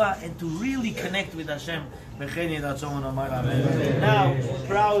Teshuvah, and to really connect with HaShem. Now,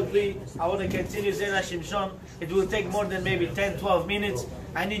 proudly, I want to continue Zera Shimshon. It will take more than maybe 10-12 minutes.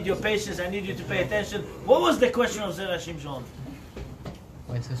 I need your patience, I need you to pay attention. What was the question of Zera Shimshon?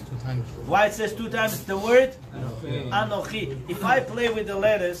 Why it says 2 times? Why it says 2 times the word? Anochi. If I play with the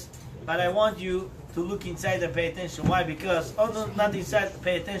letters, but I want you to look inside and pay attention. Why? Because, oh no, not inside,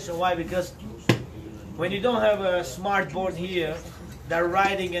 pay attention. Why? Because when you don't have a smart board here, that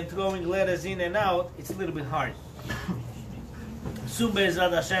writing and throwing letters in and out, it's a little bit hard. Soon,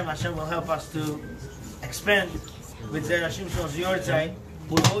 Be'ezrat HaShem, HaShem will help us to expand with Zera Shimshon's Yortzait.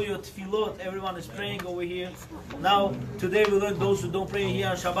 With all your tefillot, everyone is praying over here. Now, today we learn those who don't pray here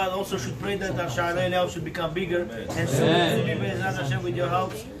on Shabbat also should pray that our Sha'arei should become bigger. And soon, Be'ezrat HaShem, with your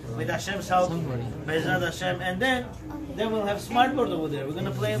help, with Hashem's help, Be'ezrat HaShem, and then we'll have smartboard over there. We're going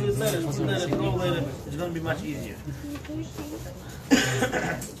to play with letters, put letters, throw letters. It's going to be much easier.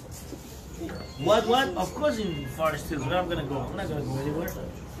 What? Of course in Forest Hills. Where I'm going to go? I'm not going to go anywhere.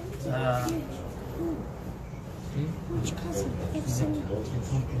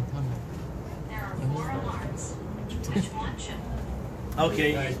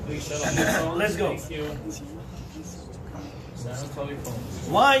 Okay, let's go.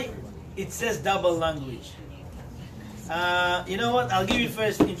 Why it says double language? You know what? I'll give you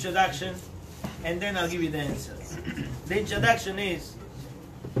first introduction, and then I'll give you the answer. The introduction is,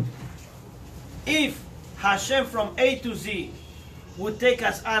 if HaShem from A to Z would take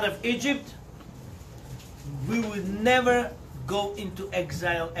us out of Egypt, we would never go into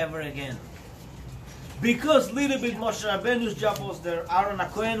exile ever again. Because little bit Moshe Rabbeinu's job was there, Aaron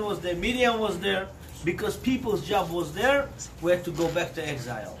HaKohen was there, Miriam was there, because people's job was there, we had to go back to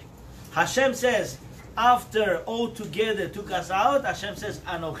exile. Hashem says, after all together took us out, Hashem says,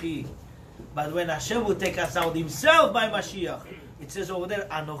 Anochi. But when Hashem will take us out himself by Mashiach, it says over there,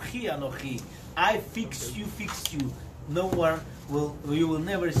 Anochi, Anochi. I fix you, fix you. No one will, you will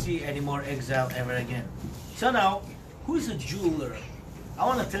never see any more exile ever again. So now, who's a jeweler? I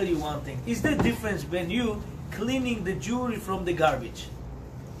want to tell you one thing. Is there a difference when you cleaning the jewelry from the garbage?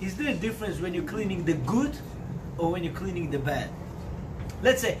 Is there a difference when you're cleaning the good or when you're cleaning the bad?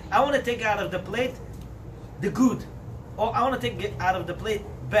 Let's say I want to take out of the plate the good, or I want to take out of the plate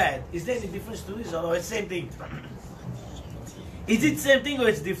bad. Is there any difference to this, or no, it's the same thing? Is it same thing or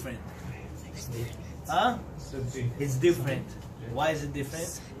it's different? Huh? It's different. Why is it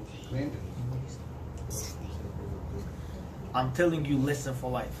different? I'm telling you lesson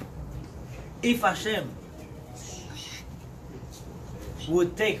for life. If HaShem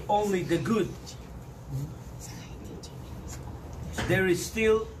would take only the good, there is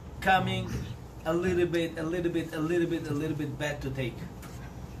still coming a little bit bad to take.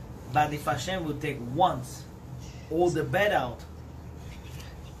 But if HaShem would take once all the bad out,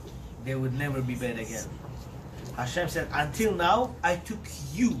 there would never be bad again. HaShem said, until now, I took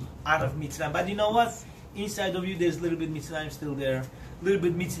you out of Mitzrayim. But you know what? Inside of you, there's a little bit Mitzrayim still there. A little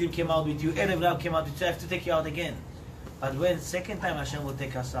bit Mitzrayim came out with you. Erev Rav came out with you. I have to take you out again. But when second time HaShem will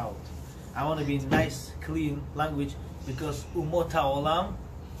take us out, I want to be nice, clean language, because Umot HaOlam,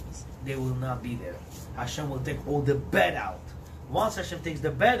 they will not be there. HaShem will take all the bad out. Once HaShem takes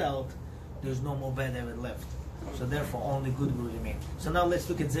the bad out, there's no more bad ever left. So therefore, only good will remain. So now let's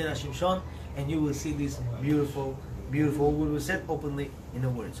look at Zera Shimshon, and you will see this beautiful, beautiful word was said openly in the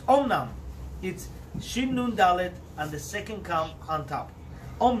words. Omnam, it's Shin Nun Dalet, and the second count on top.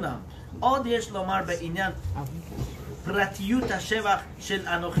 Omnam, עוד יש לומר בעניין פרטיות השבח של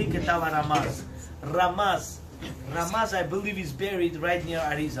אנוכי כתב הרמז. Ramaz, I believe, is buried right near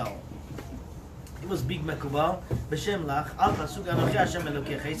Arizal. It was big מקובל בשם לך, אל תעסוק אנוכי השם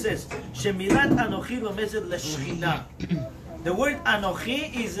אלוקיך. It says, שמילת אנוכי רומזת לשכינה. The word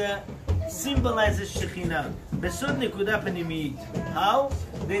אנוכי is symbolizes שכינה. בסוד נקודה פנימית. How?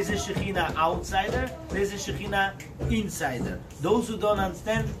 There's a shekhinah outsider, there's a shekhinah insider. Those who don't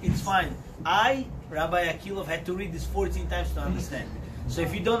understand, it's fine. I, Rabbi Akilov, had to read this 14 times to understand. So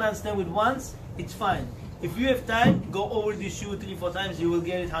if you don't understand it once, it's fine. If you have time, go over this shoe 3-4 times, you will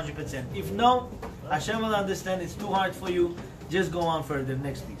get it 100%. If no, Hashem will understand, it's too hard for you, just go on further.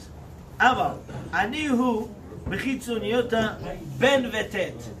 Next please. אבל, אני הוא בחיצוניותה בן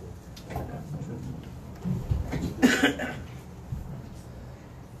ותת.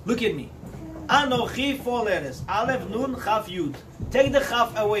 Look at me. Anochi, 4 letters. Aleph, Nun, Chaf, Yud. Take the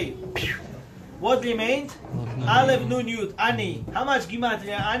Chaf away. What remained? Aleph, Nun, Yud. Ani. How much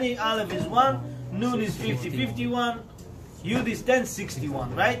Gimatria? Ani, Aleph is 1. Nun is 50, 51. Yud is 10,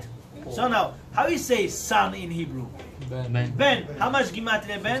 61, right? So now, how you say son in Hebrew? Ben. How much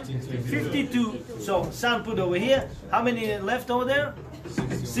Gimatria Ben? 52. So, son put over here. How many left over there?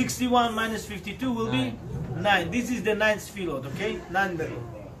 61 minus 52 will be 9. This is the 9th Sfirot, okay? 9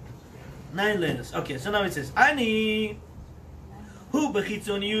 letters. Okay, so now it says, Ani hu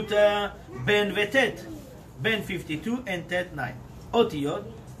bechitzoniuta ben vetet. Ben 52 and tet 9. Otiyot,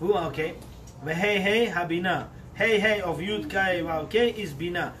 who, okay. Vehei habina. Hey of Yud Kai okay is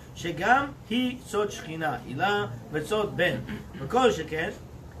bina. Shegam hi sot shchina. Ila vetzot ben. V'kol sheken.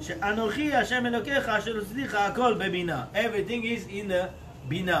 She'anochi Hashem Elokecha asher utzlicha akol bebina. Everything is in the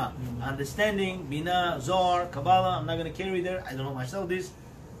bina. Understanding, bina, Zohar, Kabbalah. I'm not going to carry there. I don't know myself this.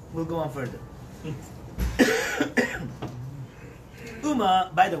 We'll go on further. Uma,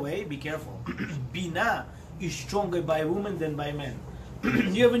 by the way, be careful. Bina is stronger by a woman than by a man.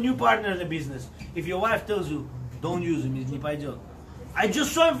 You have a new partner in the business. If your wife tells you, don't use him, he's nipaijo. I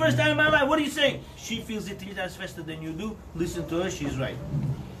just saw him first time in my life. What are you saying? She feels it 3 times faster than you do. Listen to her, she's right.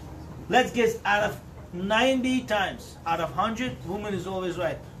 Let's guess, out of 90 times, out of 100, woman is always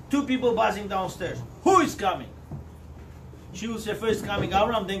right. 2 people buzzing downstairs. Who is coming? She will say first coming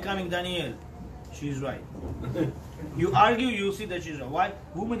Avram, then coming Daniel. She's right. You argue, you'll see that she's right. Why?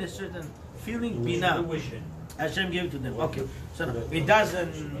 Woman has certain feeling, bina. Hashem gave it to them. Okay. So no, it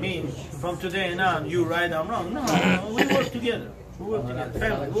doesn't mean from today and on you right, I'm wrong. No, we work together. We work together.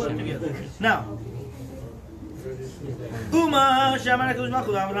 Family, we work together. Now, Uma Sha'arei HaKadosh Baruch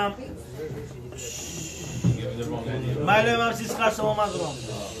Hu Avram. My love is Chasam Avram.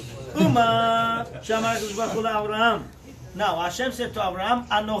 Uma Sha'arei HaKadosh Baruch Hu Avram. Now Hashem said to Abraham,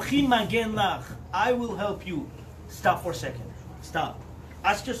 Anochi magen lach. I will help you. Stop for a second. Stop.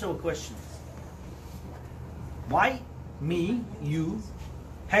 Ask yourself a question. Why me, you,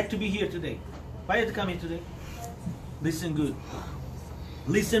 had to be here today? Why had to come here today? Listen good.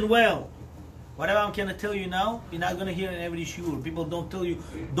 Listen well. Whatever I'm going to tell you now, you're not going to hear in every shiur. People don't tell you,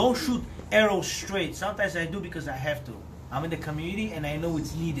 don't shoot arrows straight. Sometimes I do because I have to. I'm in the community and I know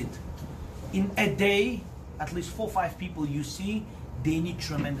it's needed. In a day, at least 4 or 5 people you see, they need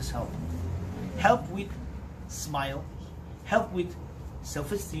tremendous help. Help with smile, help with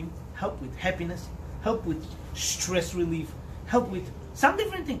self-esteem, help with happiness, help with stress relief, help with some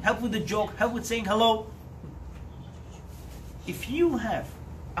different thing, help with the joke, help with saying hello. If you have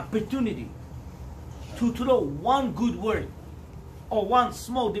opportunity to throw one good word, or one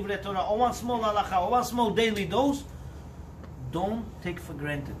small divrei Torah, or one small halacha, or one small daily dose, don't take for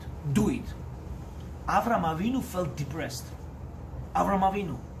granted. Do it. Avraham Avinu felt depressed. Avraham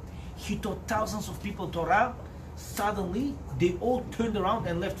Avinu, he taught thousands of people Torah. Suddenly, they all turned around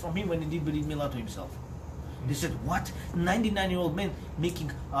and left from him when he did Brit Milah to himself. They said, what? 99-year-old man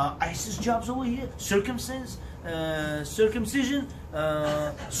making ISIS jobs over here? Circumcision?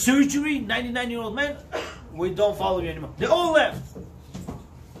 Surgery? 99-year-old man? We don't follow you anymore. They all left.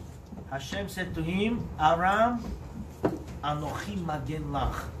 HaShem said to him, Aram, Anochi Magen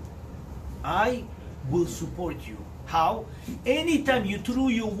Lach. I will support you. How? Anytime you throw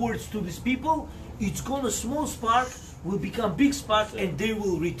your words to these people, it's gonna small spark will become big spark, and they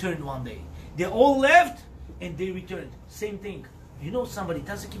will return one day. They all left and they returned. Same thing. You know somebody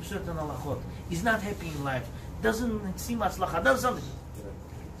doesn't keep certain halachot, is not happy in life, doesn't see matzlacha, does something.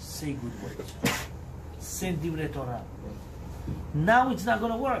 Say good words. Send divrei Torah. Now it's not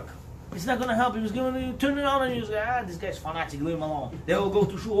gonna work. It's not gonna help. He was gonna turn around and he was like, this guy's fanatic, leave him alone. They all go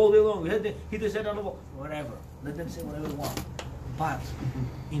to shul all day long. Hit his head on the wall. Whatever. Let them say whatever they want. But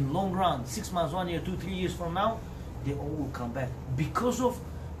in long run, 6 months, 1 year, 2, 3 years from now, they all will come back because of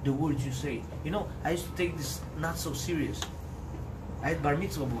the words you say. You know, I used to take this not so serious. I had bar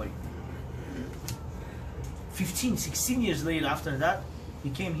mitzvah boy. 15, 16 years later after that, he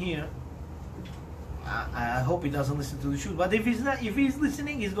came here. I hope he doesn't listen to the shoot, but if he's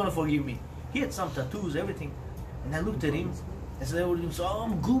listening, he's gonna forgive me. He had some tattoos, everything, and I looked at him. I said, "So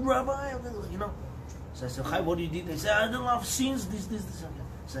I'm good, Rabbi," you know. So I said, "Hi, what did you do?" He said, "I don't have sins, this."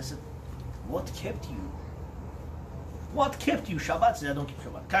 So I said, "What kept you? What kept you?" Shabbat? Said, "I don't keep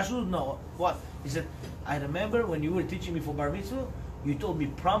Shabbat." Kashrut? No. What? He said, "I remember when you were teaching me for bar mitzvah, you told me,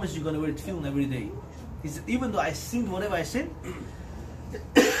 promise you're gonna wear tefillin every day." He said, "Even though I sinned whatever I sinned."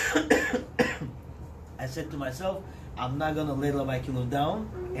 I said to myself, I'm not going to let Rabbi Kilo down,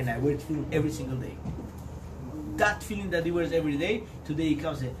 and I wear tefillin every single day. That feeling that he wears every day, today he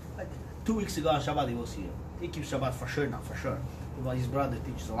comes here. Like 2 weeks ago on Shabbat he was here. He keeps Shabbat for sure now, for sure. Well, his brother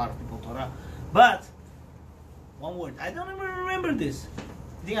teaches a lot of people Torah. But, one word, I don't even remember this.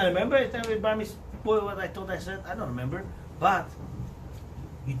 You think I remember? I tell me, boy, what I thought I said? I don't remember. But,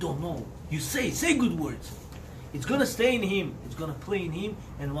 you don't know. You say good words. It's going to stay in him, it's going to play in him,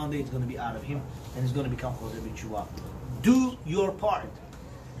 and one day it's going to be out of him, and it's going to become Choser B'Tshuva. Do your part.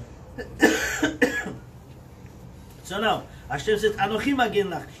 So now, Hashem says, Anochi Magen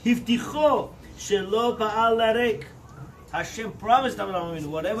Lach, Hivticho Shelo Pa'al Larek. Hashem promised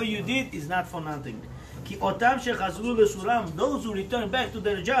Abraham, whatever you did is not for nothing. Ki Otam Shechazru Lesuram, those who return back to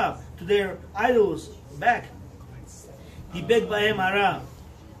their job, to their idols, back. Dibek Bahem Hara.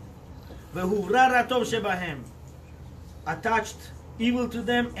 Vehuvra Ratov Shebahem. Attached evil to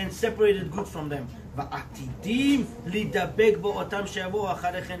them and separated good from them.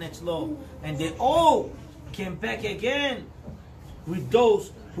 And they all came back again with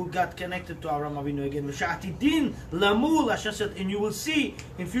those who got connected to Avraham Avinu again. Hashem said, and you will see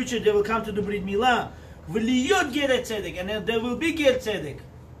in future they will come to the Brit Milah. And there will be Ger Tzedek.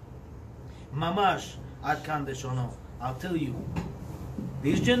 Mamash Ad Kan Deshono. I'll tell you,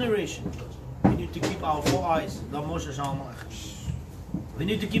 this generation, we need to keep our 4 eyes. We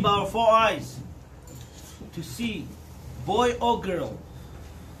need to keep our 4 eyes to see boy or girl,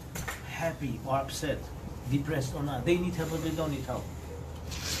 happy or upset, depressed or not. They need help or they don't need help.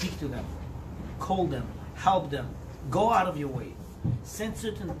 Speak to them, call them, help them. Go out of your way. Send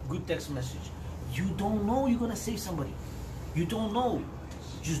certain good text message. You don't know you're going to save somebody. You don't know.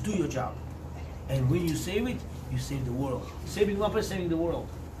 Just do your job. And when you save it, you save the world. Saving one person, saving the world.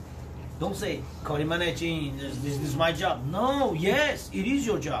 Don't say, this is my job. No, yes, it is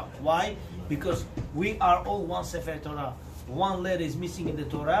your job. Why? Because we are all one Sefer Torah. One letter is missing in the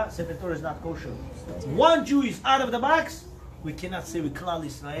Torah. Sefer Torah is not kosher. One Jew is out of the box. We cannot say we Klal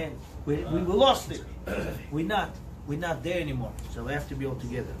Israel. We lost it. We're not there anymore. So we have to be all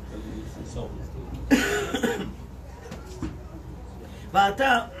together. So.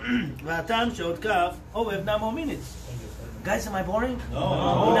 Oh, we have 9 more minutes. Guys, am I boring?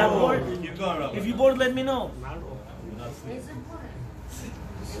 No. You're not bored? You're going, Rabbi. If you're bored, let me know.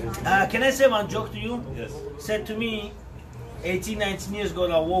 Can I say one joke to you? Yes. Said to me, 18, 19 years ago,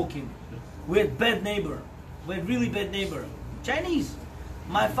 I was walking. We had bad neighbor. We had really bad neighbor. Chinese.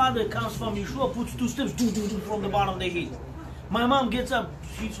 My father comes from Yeshua, puts 2 steps, from the bottom, they hit. My mom gets up,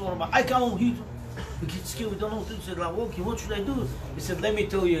 hits one of my, I come home, hit. We get scared, we don't know what to do. He said, Walking, what should I do? He said, let me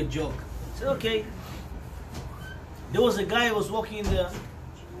tell you a joke. I said, okay. There was a guy who was walking in the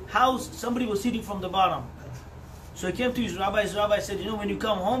house, somebody was sitting from the bottom. So he came to his rabbi said, you know, when you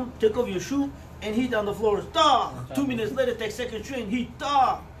come home, take off your shoe and hit on the floor. Ta! 2 minutes later, take second shoe and hit.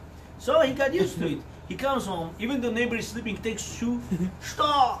 Ta! So he got used to it. He comes home, even the neighbor is sleeping, takes shoe.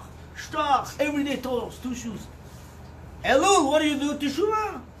 Shtar! Shtar! Every day toss 2 shoes. Elul, what do you do?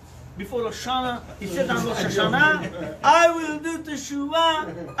 Teshuvah. Before Rosh Hashanah, he said on Rosh Hashanah, I will do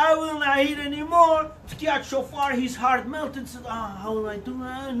Teshuvah, I will not eat anymore. Tkiyat Shofar, his heart melted, said, how will I do?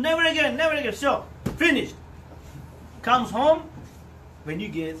 Never again. So, finished. Comes home, when you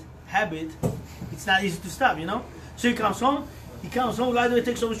get habit, it's not easy to stop, you know? So he comes home, right away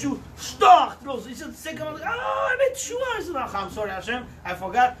takes off his shoe, start, throws. He said, second one, I made Teshuvah. I said, I'm sorry Hashem, I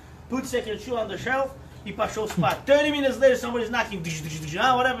forgot. Put second shoe on the shelf. He passed spot. 30 minutes later, somebody's knocking.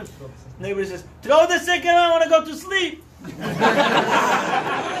 What happened? Neighbor says, throw the second one, I want to go to sleep.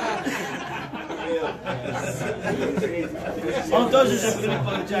 On those who should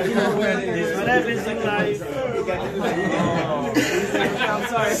apologize. This is what happens in life. I'm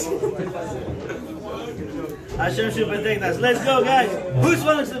sorry. Hashem should protect us. Let's go, guys. Who's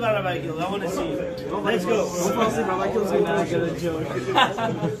falling asleep on Rabbi Gil? I want to see you. Let's go. Who falls asleep? Rabbi Gil's going to get a joke.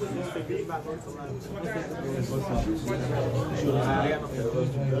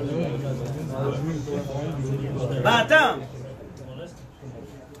 Ba'atam.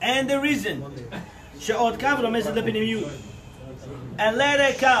 And the reason. She'ot kav romezet lepinimiyut. And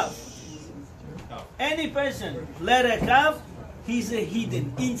letter kav. Any person, letter kav, he's a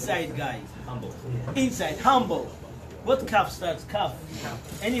hidden, inside guy. Humble. Inside, humble. What kav starts? Kav.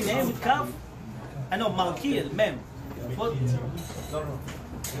 Any name with kav? I know, Malkir, Mem. What?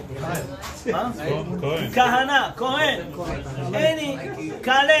 Huh? Kahana, Kohen. Any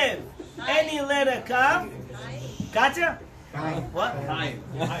Kalev. Any letter kav. Katya? What?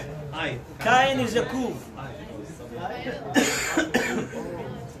 Kain is a kuv.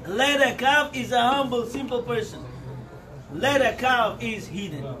 Letter kav is a humble, simple person. Letter kav is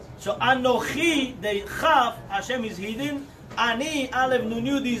hidden. So Anochi, the Chav, Hashem is hidden. Ani, Aleph, Nun,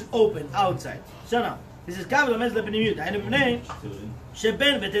 Yud is open, outside. So now, this is kav lemez lepinimiyut. Haynu b'nei,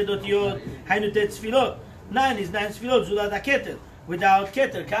 sheben v'tedot yod, haynu tet tzfilot. 9 is 9 tzfilot, zulat ha-keter. Without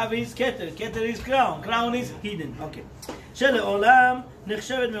keter, kav is keter. Keter is crown. Crown is hidden. Okay. שלעולם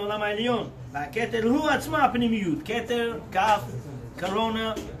נחשבת מעולם העליון. והכתר הוא עצמה הפנימיות. כתר, כף,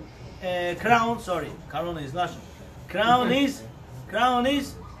 corona, crown, sorry, corona is Lashon. Crown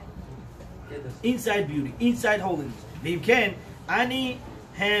is inside beauty, inside holiness. ואם כן, אני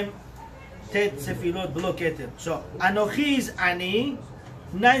הם תת ספילות בלא כתר. So, אנוכי is אני,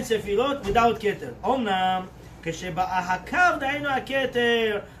 9 ספילות without כתר. אומנם, כשבאה הקו דהיינו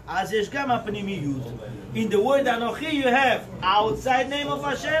הכתר, אז יש גם הפנימיות. In the word Anochi you have outside name of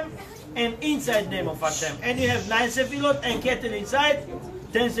Hashem and inside name of Hashem. And you have 9 sefilot and keter inside,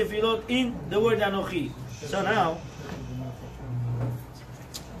 10 sefilot in the word Anochi. So now,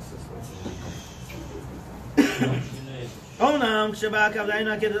 אומנם כשבאה הקו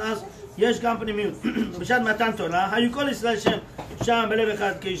דהיינו הכתר, אז יש גם פנימיות. בשעת מתן תורה, היו כל ישראל שם בלב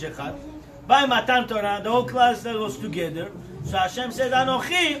אחד כאיש אחד. By Matan Torah, the whole class that was together. So Hashem said,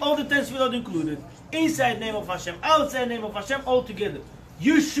 Anochi, all the 10 sefilot included. Inside name of Hashem, outside name of Hashem, all together.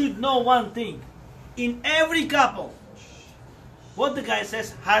 You should know one thing. In every couple, what the guy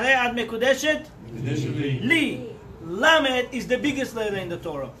says, Hare ad mekudeshet li. Lamed is the biggest letter in the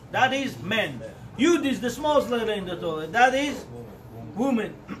Torah. That is men. Yud is the smallest letter in the Torah. That is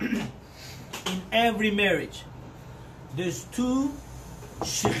woman. In every marriage, there's 2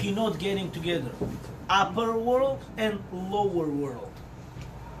 Shechinot getting together. Upper world and lower world.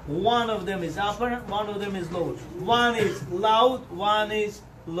 One of them is upper, one of them is lower. One is loud, one is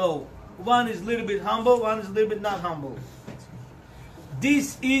low. One is a little bit humble, one is a little bit not humble.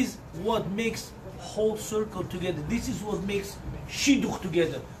 This is what makes whole circle together. This is what makes Shidduch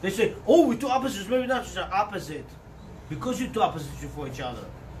together. They say, oh, we're 2 opposites, maybe not just opposite. Because you're 2 opposites for each other.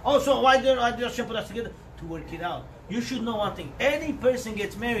 Also, why did Hashem put us together? To work it out. You should know one thing. Any person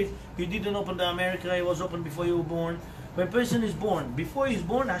gets married, you didn't open the America, it was open before you were born. When a person is born, before he's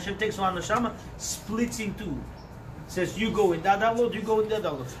born, Hashem takes one neshama, splits in 2. Says, you go in that world, you go in that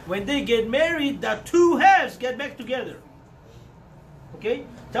world. When they get married, the 2 halves get back together. Okay?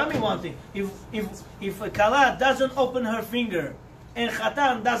 Tell me one thing. If a kala doesn't open her finger, and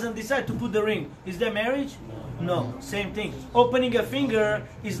Khatan doesn't decide to put the ring, is there marriage? No, same thing. Opening a finger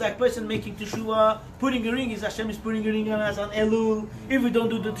is like person making teshuvah. Putting a ring is Hashem is putting a ring on us on Elul. If we don't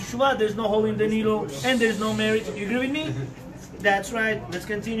do the teshuvah, there's no hole in the needle and there's no marriage. You agree with me? That's right. Let's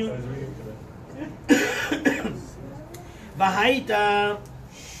continue. והייתה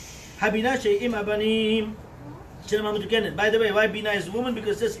הבינה שאם הבנים של המתוקנת. By the way, why בינה is woman?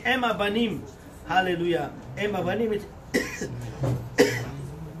 Because it says אם הבנים. Hallelujah. אם הבנים it's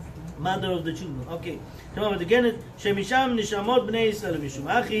mother of the children. Okay. של המתוקנת, שמשם נשמות בני ישראל ומשום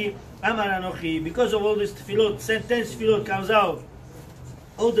אחי, אמר אנוכי, because of all these תפילות, sentence תפילות comes out,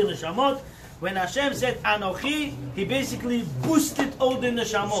 all the neshamot. When Hashem said Anochi, he basically boosted all the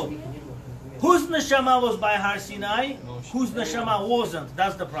neshamot. Whose neshama was by Har Sinai? Whose neshama wasn't?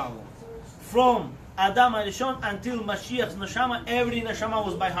 That's the problem. From Adam Arishon until Mashiach's neshama, every neshama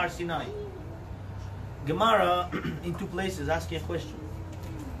was by Har Sinai. Gemara, in two places, asking a question.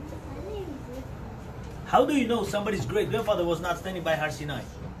 How do you know somebody's great-grandfather was not standing by Har Sinai?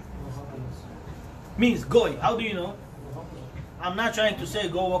 Means Goy. How do you know? I'm not trying to say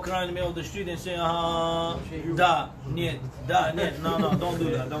go walk around in the middle of the street and say da, niet, da, niet. No, don't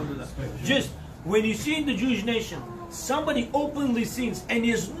do that, don't do that. Just when you see in the Jewish nation somebody openly sins and he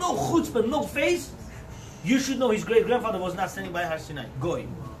has no chutzpah, no face, you should know his great-grandfather was not standing by Har Sinai. Goy.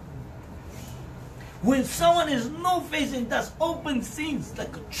 When someone has no face and does open sins,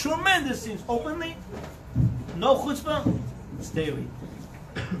 like tremendous sins openly, no chutzpah, stay away.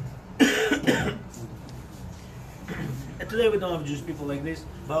 Today we don't have Jewish people like this.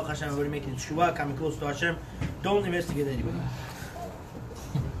 Baruch Hashem, we're already making tshuva, coming close to Hashem. Don't investigate anybody.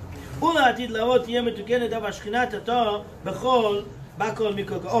 ולעתיד לבוא תהיה מתוקנת אב השכינתו בכל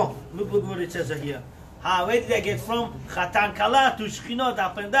מכל. Oh, look what it says here. Where did I get from? Chatan Kala to Shechinot,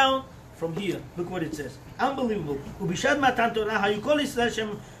 up and down. From here, look what it says. Unbelievable. ובשעת מתן תורה היו כל ישראל שהם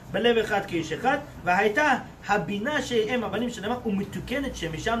בלב אחד כאיש אחד, והייתה הבינה שהם הבנים שנאמר ומתוקנת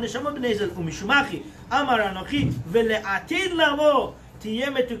שמשם נשמות בני ישראל ומשום אחי אמר אנוכי ולעתיד לבוא תהיה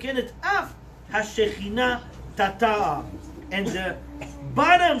מתוקנת אף השכינה תתאה, and the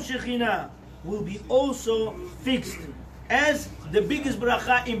bottom שכינה will be also fixed as the biggest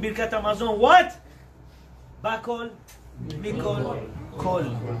bracha in ברכת המזון. What? בכל מכל כל.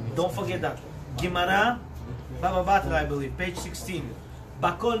 Don't forget that. Gemara Baba Batra, I believe, page 16.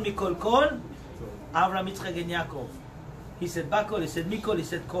 Bakol mikol kol, Avram Yitzchak and Yaakov. He said Bakol, he said Mikol, he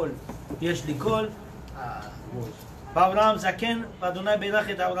said Kol. Yesh li Kol. Ba'Avraham Zaken, Adonai Berach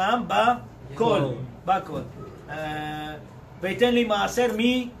et Avraham Bakol. Bakol. Veiten li Maaser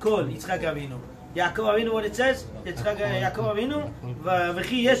mi Kol. Yitzchak Avinu. Yaakov Avinu, what it says? Yaakov Avinu.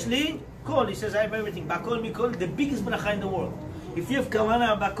 V'chi yesh li Kol. He says I have everything. Bakol mikol, the biggest bracha in the world. If you have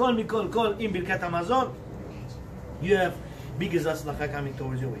Kavanah Bakol mikol kol in Birkat HaMazon, you have biggest הצלחה coming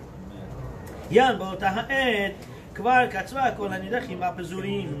towards your way. ין באותה העת כבר קצבה כל הנידחים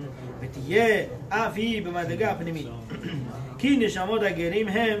הפזורים ותהיה אף היא במדרגה הפנימית. כי נשמות הגרים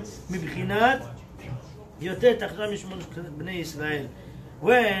הם מבחינת יותר תחתונה משמות בני ישראל.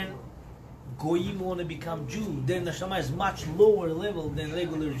 When Goyim want to become Jew, then neshama is much lower level than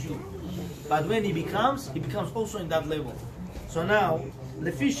regular Jew. But when he becomes also in that level. So now,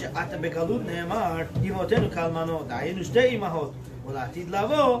 לפי שאתה בקלות נאמר, אמותינו כאלמנות, דהיינו שתי אמהות, ולעתיד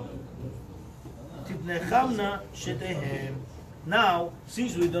לבוא, תתנחמנה שתיהם. Now,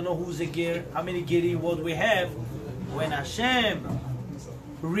 since we don't know who's a ger, how many gerim, what we have, when Hashem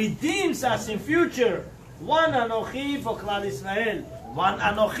redeems us in future, one anochi for Klal Israel, one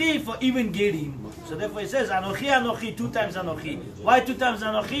anochi for even gerim. So therefore it says, anochi, anochi, 2 times anochi. Why 2 times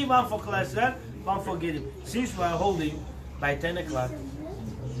anochi? 1 for Klal Israel, 1 for gerim. Since we are holding by 10 o'clock,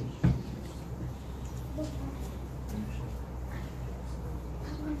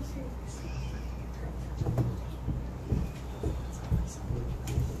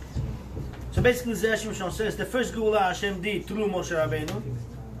 so basically Zera Shimshon says the first Geula Hashem did through Moshe Rabbeinu.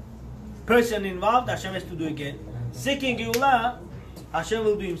 Person involved, Hashem has to do again. Second Geula, Hashem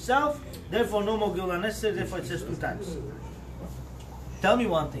will do himself, therefore no more Geula necessary, therefore it says 2 times. Tell me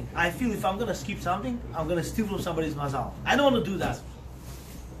one thing. I feel if I'm going to skip something, I'm going to steal from somebody's mazal. I don't want to do that.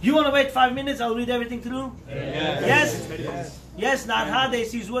 You want to wait 5 minutes? I'll read everything through? Yes? Yes, not hard. They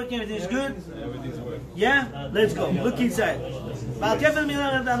see he's working, everything's good? Everything's working. Yeah? Let's go. Look inside. ועל כפל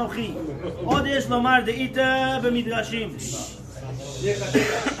מילת אנוכי. עוד יש לומר דאיתא במדרשים.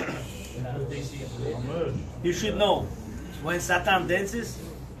 You should know, when Satan dances,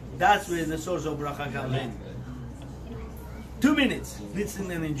 that's where the source of bracha comes in. 2 minutes.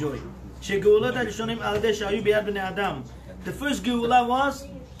 Listen and enjoy. שגאולות הראשונים על ידי שהיו ביד בני אדם. The first גאולה was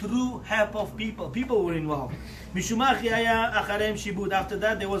through help of people. People were involved. משום אחי היה אחריהם שיבוד. After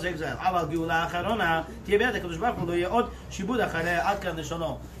that there was exile. אבל גאולה האחרונה תהיה ביד הקדוש ברוך הוא לא יהיה עוד שיבוד אחריה עד כאן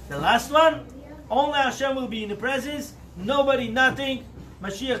לשונו. The last one, only Hashem will be in the presence. Nobody, nothing.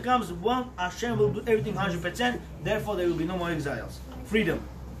 Mashiach comes, one Hashem will do everything 100%. Therefore there will be no more exiles. Freedom.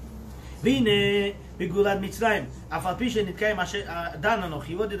 והנה, בגאולת מצרים, אף על פי שנתקיים דן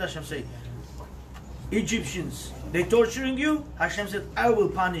אנוכי, what did Hashem say? Egyptians, they torturing you? Hashem said, I will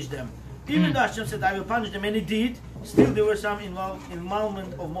punish them. Even though Hashem said, I will punish them, and he did, still there was some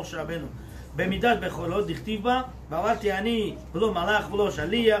involvement of Moshe Rabbeinu. במידת בחולות, דכתיב בה, ועברתי אני, ולא מלאך ולא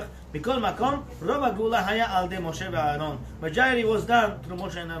שליח, בכל מקום, רוב הגאולה היה על ידי משה ואהרון. Majority was done through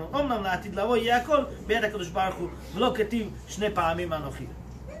משה ואהרון. אומנם לעתיד לבוא יהיה הכל ביד הקדוש ברוך הוא, ולא כתיב שני פעמים אנוכי.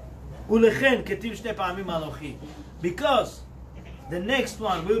 ולכן כתיב שני פעמים אנוכי. Because the next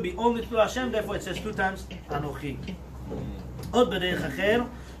one will be only through Hashem, therefore it says 2 times אנוכי. עוד בדרך אחר,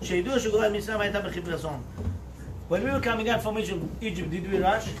 שידוע שגאולת מצרים הייתה בחיפזון. When we were coming out from Egypt, did we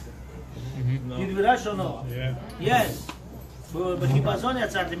rush? No. Did we rush or no? Yeah. Yes. בחיפזון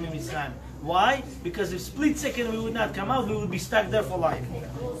יצאתם ממצרים. Why? Because if split second we would not come out, we would be stuck there for life.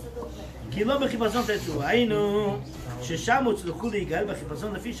 כי לא בחיפזון תצאו. היינו ששם הוצלחו להיגאל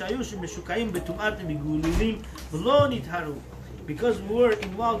בחיפזון לפי שהיו שמשוקעים בטומאת ומגוללים ולא נטהרו. Because we were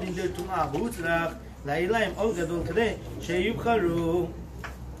involved in their טומאה, והוצלח להעיל להם עול גדול כדי שיבחרו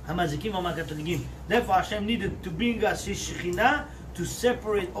המזיקים והמקטרגים. Therefore Hashem needed to bring us his שכינה to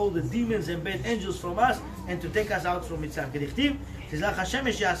separate all the demons and bad angels from us and to take us out from מצרים. כדכתיב, תזלח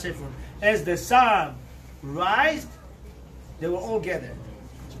השמש יאספון. As the sun rised, they were all gathered.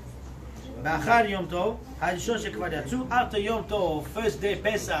 באחר יום טוב, הראשון שכבר יצאו, after יום טוב, first day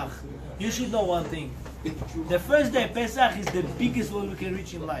Pesach, you should know one thing. The first day Pesach is the biggest one we can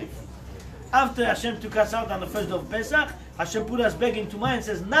reach in life. After Hashem took us out on the first day of Pesach, Hashem put us back into mind and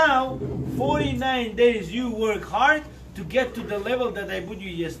says, now, 49 days you work hard to get to the level that I put you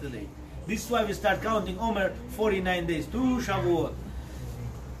yesterday. This is why we start counting Omer 49 days, 2 Shavuot.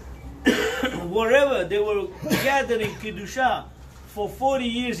 Wherever they were gathering Kiddusha for 40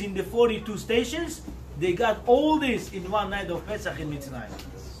 years in the 42 stations, they got all this in one night of Pesach in Mitzrayim.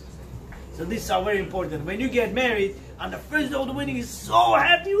 So this is very important. When you get married, on the first day of the wedding, is so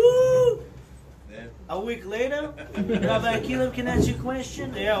happy, woo! A week later, Rabbi Akilam can answer your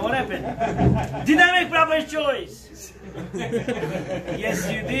question. Yeah, what happened? Did I make proper choice? Yes,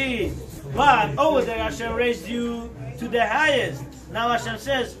 you did. But over there, Hashem raised you to the highest. Now Hashem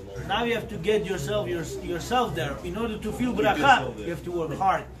says, now you have to get yourself there. In order to feel bracha, you have to work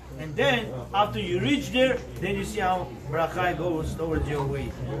hard. And then, after you reach there, then you see how bracha goes towards your way.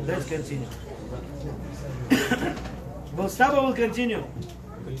 Let's continue. Gustavo will continue.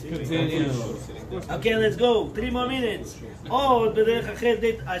 Okay, let's go. 3 more minutes. Oh,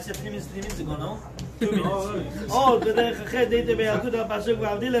 I said 3 minutes ago, no? 2 minutes. Oh,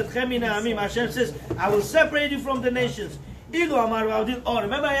 Hashem says, I will separate you from the nations. Oh,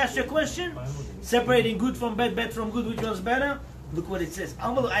 remember I asked you a question? Separating good from bad, bad from good, which one's better? Look what it says.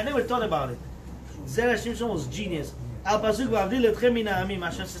 I never thought about it. Zera Shimshon was genius.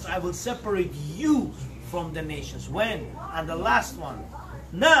 Hashem says, I will separate you from the nations. When? And the last one.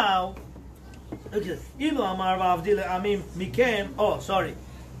 Now, look at this. Oh, sorry.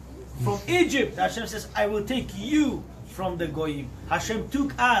 From Egypt, Hashem says, I will take you from the Goyim. Hashem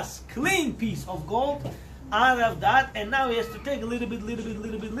took us clean piece of gold out of that, and now he has to take a little bit,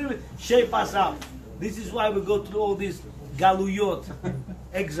 shape us up. This is why we go through all these galuyot,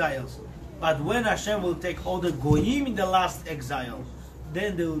 exiles. But when Hashem will take all the Goyim in the last exile,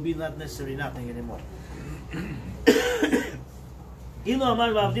 then there will be not necessarily nothing anymore.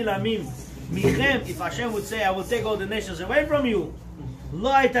 If Hashem would say, I will take all the nations away from you,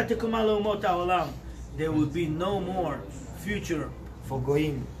 there would be no more future for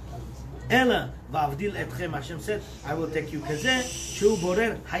Goyim. Hashem said, I will take you.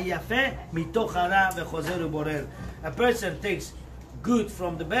 A person takes good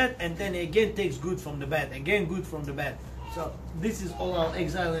from the bad and then again takes good from the bad, again good from the bad. So this is all our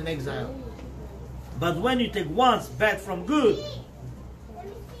exile and exile. But when you take once bad from good,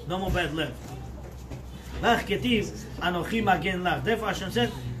 no more bad left. Therefore Hashem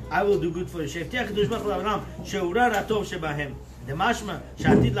said, I will do good for you. The mashma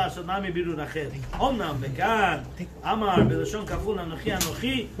שעתיד לעשות נמי בירור אחר. אומנם וכאן אמר בלשון כפול אנוכי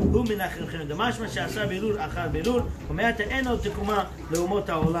אנוכי הוא מנחמכם. The mashma שעשה בירור אחר בירור ומעט אין עוד תקומה לאומות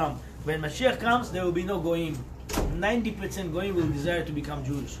העולם. When Mashiach comes, there will be no goyim. 90% goyim will desire to become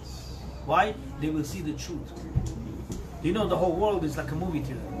Jewish. Why? They will see the truth. You know, the whole world is like a movie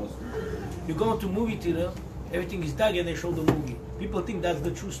theater. You go to a movie theater, everything is dark and they show the movie. People think that's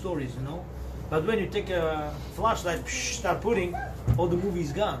the true stories, you know. But when you take a flashlight, start putting, all the movie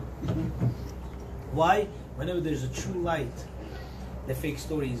is gone. Why? Whenever there's a true light, the fake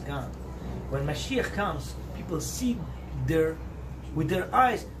story is gone. When Mashiach comes, people see with their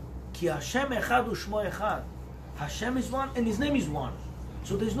eyes, Ki Hashem echad u'shmo echad. Hashem is one and His name is one.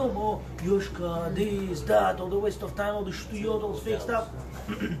 So there's no more Yoshka, this, that, all the waste of time, all the shtuyot, all the fake stuff.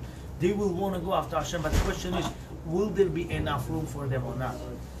 They will want to go after Hashem, but the question is, will there be enough room for them or not?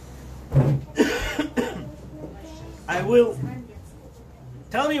 I will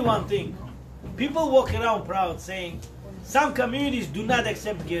tell me one thing. People walk around proud saying, some communities do not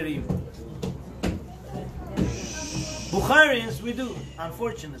accept Gerim. Bukharians, we do,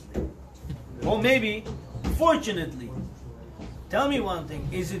 unfortunately. Or maybe, fortunately. Tell me one thing,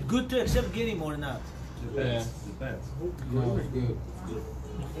 is it good to accept Gerim or not? Depends. No, it's good.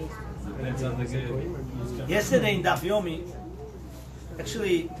 Depends on the good. Yesterday in Daf Yomi,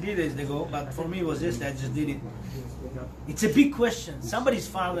 actually 3 days ago, but for me it was yesterday, I just did it. It's a big question. Somebody's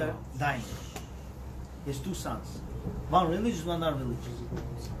father dying. He has 2 sons. One religious, one not religious.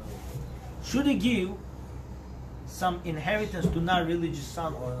 Should he give some inheritance to not religious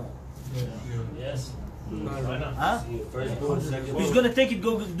son or no? Yes. Why not? Huh? Firstborn, second. He's going to take it,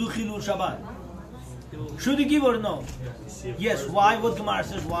 go do Chilul Shabbat. Should he give or no? Yes. Why? What Gemara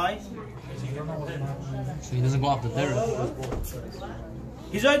says? Why? So he doesn't go off the derech.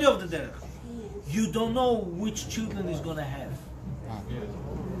 He's already off the derech. You don't know which children he's going to have.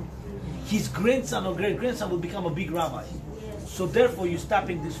 His grandson or great-grandson will become a big rabbi. So therefore you're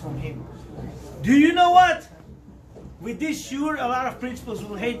stopping this from him. Do you know what? With this sure, a lot of principals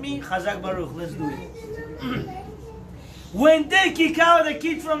will hate me. Chazak Baruch, let's do it. When they kick out a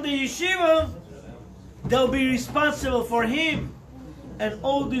kid from the yeshiva, they'll be responsible for him and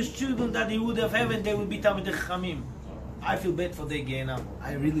all these children that he would have had, and they will be Talmidei Chachamim. I feel bad for their Gehenna.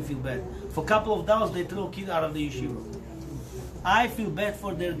 I really feel bad. For a couple of dollars, they throw a kid out of the yeshiva. I feel bad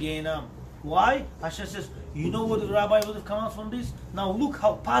for their Gehenna. Why? Hashem says, you know what the rabbi would have come out from this? Now look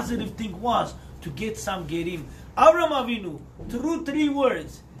how positive thing was to get some Gerim. Avraham Avinu, through 3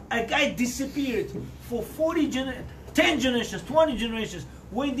 words, a guy disappeared for 10 generations, 20 generations.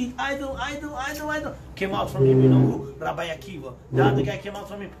 When did idol came out from him? You know who? Rabbi Akiva. The other guy came out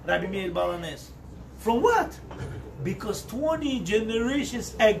from him, Rabbi Meir Balanes. From what? Because 20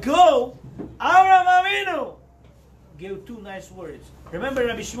 generations ago, Avraham Avinu gave 2 nice words. Remember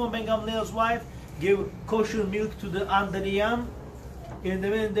Rabbi Shimon ben Gamliel's wife gave kosher milk to the under the yam? In the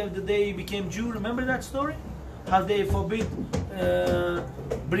end of the day he became Jew. Remember that story? How they forbid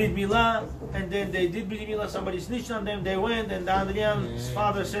Brit Milah, and then they did Brit Milah, somebody snitched on them, they went, and the under yam's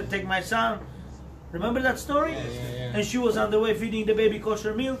father said, take my son. Remember that story? Yeah. And she was on the way feeding the baby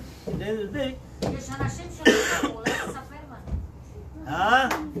kosher milk. At the end of the day, יש אנשים שלא שמעו, אולי תספר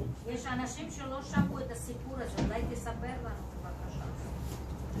לנו. יש אנשים שלא שמעו את הסיפור הזה, אולי תספר לנו בבקשה.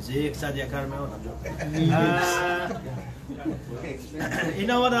 זה יהיה קצת יקר מאוד. You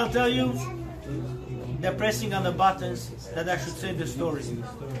know what I'll tell you? They're pressing on the buttons that I should say the story.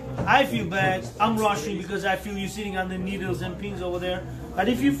 I feel bad. I'm rushing because I feel you sitting on the needles and pins over there. But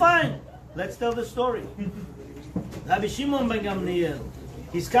if you find, let's tell the story. Rabbi Shimon ben Gamliel,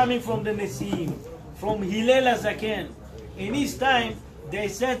 he's coming from the Nesiim, from Hillel HaZaken. In his time, they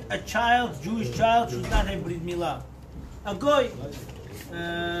said a child, Jewish child, should not have Brit Milah. A goy,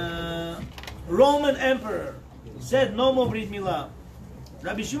 Roman emperor, said no more Brit Milah.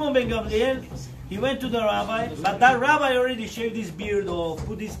 Rabbi Shimon ben Gamliel, he went to the rabbi, but that rabbi already shaved his beard off,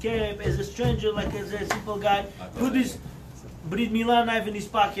 put his cap as a stranger, like as a simple guy, put his Brit Milah knife in his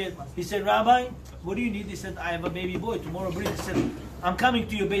pocket. He said, Rabbi, what do you need? He said, I have a baby boy, tomorrow Brit. He said, I'm coming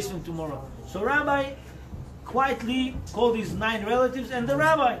to your basement tomorrow. So Rabbi quietly called his 9 relatives and the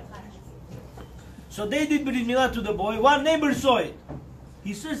rabbi. So they did Brit Milah to the boy. One neighbor saw it.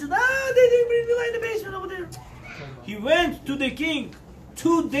 He says, they did Brit Milah in the basement over there. He went to the king,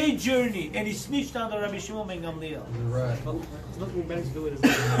 2-day journey, and he snitched on the Rabbi Shimon ben Gamliel. Right.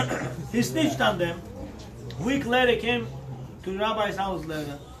 He snitched on them. A week later came to the rabbi's house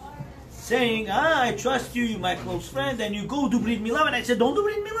later, saying, I trust you, you're my close friend, and you go do Brit Milah. And I said, don't do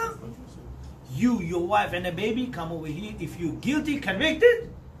Brit Milah. You, your wife, and a baby, come over here. If you're guilty, convicted,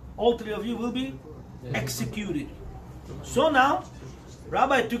 all 3 of you will be executed. So now,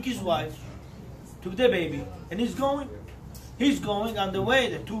 Rabbi took his wife, took the baby, and he's going. He's going on the way,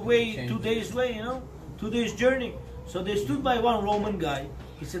 the 2 days way, 2 days journey. So they stood by one Roman guy.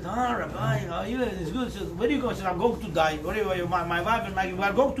 He said, Rabbi, how are you? It's good. He said, where are you going? He said, I'm going to die. Where are you? My wife and we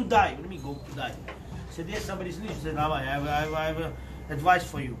are going to die. What do you mean, going to die? He said, yes, somebody's snitched. He said, Rabbi, I have advice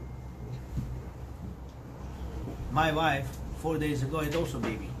for you. My wife, 4 days ago, had also a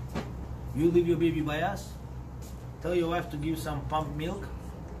baby. You leave your baby by us. Tell your wife to give some pumped milk.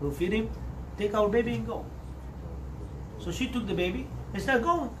 We'll feed him. Take our baby and go. So she took the baby and started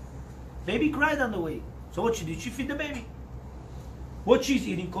going. Baby cried on the way. So what she did? She fed the baby. What she's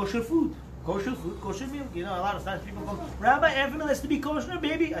eating? Kosher food. Kosher food, kosher milk. You know, a lot of times people come, Rabbi, everyone has to be kosher,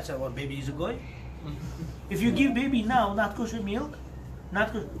 baby. I said, well, baby is a goy. If you give baby now not kosher milk,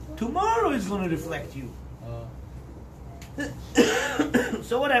 not kosher, tomorrow is going to reflect you.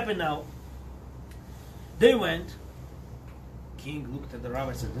 So what happened now? They went. King looked at the rabbi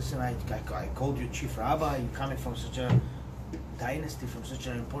and said, listen, I called you chief rabbi. You're coming from such a dynasty, from such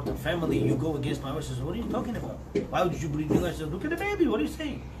an important family. You go against my wish. I said, what are you talking about? Why would you bring me? I said, look at the baby. What are you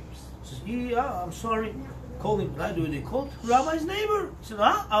saying? He says, yeah, I'm sorry. Called him. I do they called rabbi's neighbor. He said,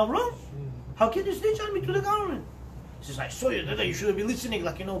 I'm wrong. How can you snitch on me to the government? He says, I saw you that day. You should be listening,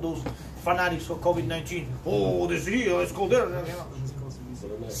 like, you know, those fanatics for COVID-19. Oh, this here, it's called there.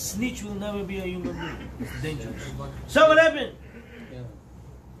 Snitch will never be a human being. It's dangerous. So what happened?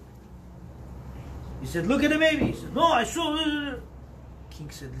 He said, look at the baby. He said, no, I saw.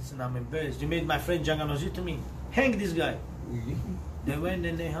 King said, listen, I'm embarrassed. You made my friend Janganozi to me. Hang this guy. They went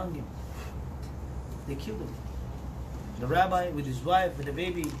and they hung him. They killed him. The rabbi with his wife, with the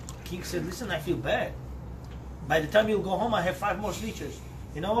baby. King said, listen, I feel bad. By the time you'll go home, I have 5 more snitchers.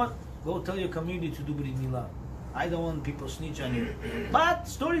 You know what? Go tell your community to do Brit Milah. I don't want people snitch on you. But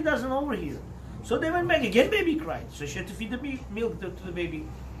story doesn't over here. So they went back again. Baby cried. So she had to feed the milk to the baby.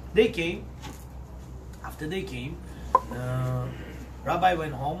 They came. After they came, Rabbi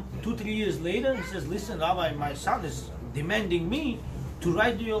went home. 2-3 years later, he says, listen, Rabbi, my son is demanding me to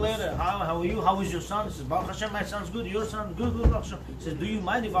write you a letter. How are you? How is your son? He says, Baruch Hashem, my son's good. Your son, good, Baruch Hashem. He says, do you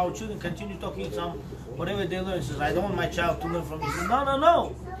mind if our children continue talking some, whatever they learn? He says, I don't want my child to learn from you. He says,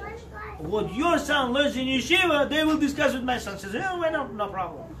 no. What your son learns in yeshiva, they will discuss with my son. He says, no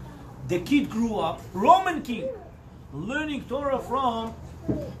problem. The kid grew up, Roman king, learning Torah from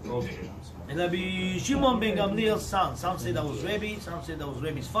Rabbi Shimon ben Gamliel's son. Some say that was Rebbe, some say that was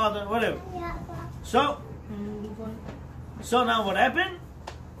Rebbe's father, whatever. So now what happened?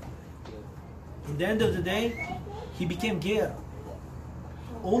 In the end of the day, he became Ger.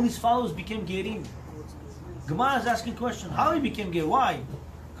 All his followers became Gerim. Gemara is asking question, how he became Ger? Why?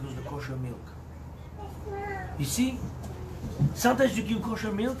 Because of the kosher milk. You see, sometimes you give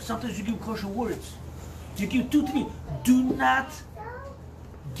kosher milk, sometimes you give kosher words. You give 2, 3. Do not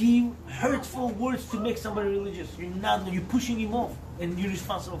give hurtful words to make somebody religious. You're pushing him off, and you're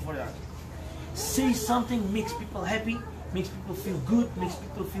responsible for that. Say something makes people happy, makes people feel good, makes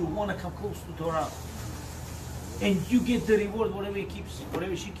people feel want to come close to Torah. And you get the reward, whatever he keeps,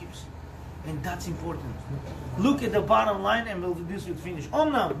 whatever she keeps. And that's important. Look at the bottom line, and this will finish.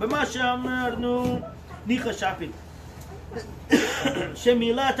 Omnam, b'ma she'amarnu nicha shapit.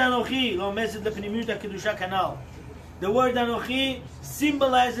 Shemilat anochi romezet lepnimiyut hakedusha kanal. The word anochi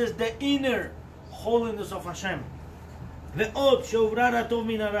symbolizes the inner holiness of HaShem. Ve'od she'uvra ratov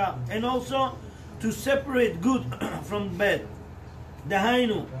min hara. And also to separate good from bad.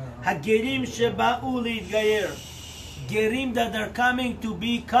 Dahainu, hagerim sheba'u leitgayer. Gerim that are coming to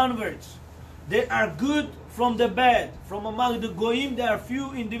be converts. They are good from the bad. From among the goyim, there are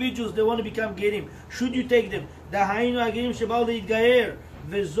few individuals that want to become gerim. Should you take them? Dahainu hagerim sheba'u leitgayer.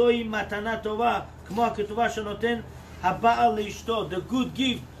 Ve'zoi matana tova. Kmo ha'ketuvah shenoten haba'al leishto. The good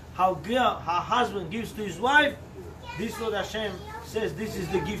gift, how her husband gives to his wife. This Lord HaShem says, this is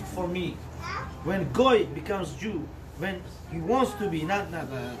the gift for me. When Goy becomes Jew, when he wants to be,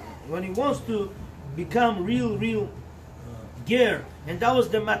 when he wants to become real ger, and that was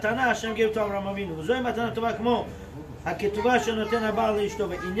the matana Hashem gave to Avraham Avinu. Zoi matana tova kmo haketuvah shenoten haba'al leishto.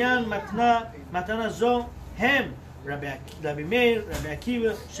 Ve'inyan matana zo hem Rabbi Meir, Rabbi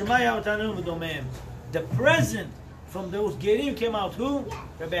Akiva, Shemaya otanu v'domeim. The present from those gerim came out who?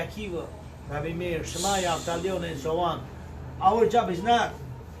 Rabbi Akiva, Rabbi Meir, Shemaya, Talion, and so on. Our job is not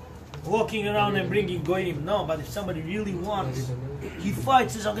walking around and bringing goyim. No, but if somebody really wants, he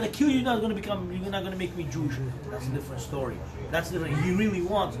fights, says, I'm going to kill you, you're not going to make me Jewish. That's a different story. That's different. He really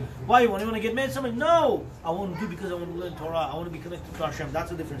wants. Why? You want to get mad? Somebody? No! I want to do because I want to learn Torah. I want to be connected to HaShem.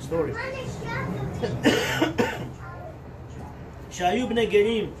 That's a different story. Shayu b'nei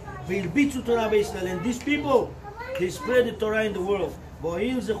gerim v'ilbitzu Torah b'Yisrael. And these people, they spread the Torah in the world.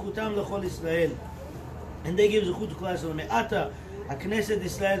 V'o'il zechutam l'chol Yisrael. And they give zechut to Klal Yisrael. Me'ata הכנסת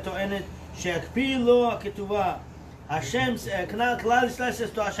ישראל טוענת שהקפיא לו הכתובה. Hashem, Klal Yisrael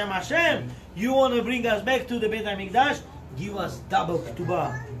says to Hashem, Hashem, you want to bring us back to the Beit HaMikdash? Give us double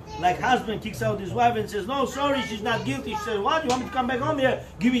ketubah. Like husband kicks out his wife and says, no, sorry, she's not guilty. She says, what? You want me to come back home here?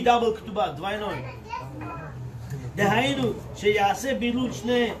 Give me double ketubah. דוויינוי. דהיינו, שיעשה בילוד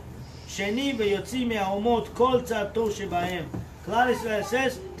שני ויוציא מהאומות כל צד טוב שבהם. Klal Yisrael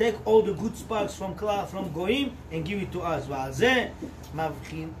says, take all the good sparks from Goyim and give it to us. ועל זה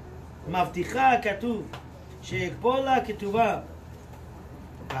מבטיחה הכתוב שיקפול לה כתובה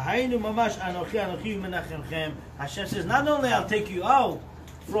Hashem says, not only I'll take you out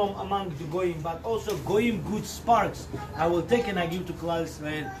from among the goyim, but also goyim good sparks I will take and I give to Klal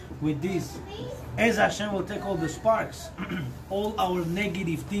Israel with this. As Hashem will take all the sparks, all our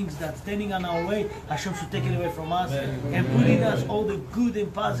negative things that's standing on our way, Hashem should take it away from us and put in us all the good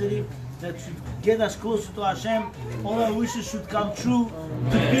and positive that should get us closer to Hashem. All our wishes should come true.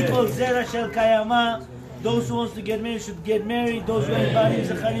 To people, Zera Shel Kayama. Those who want to get married should get married. Those who have banim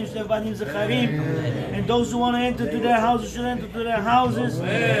zecharim should have banim zecharim. And those who want to enter to their houses should enter to their houses.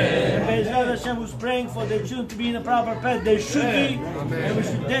 And Be'ezrat Hashem, who's praying for their children to be in a proper path, they should be. And we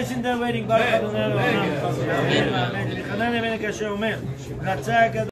should dance in their wedding. Baruch Adonai Eloheinu.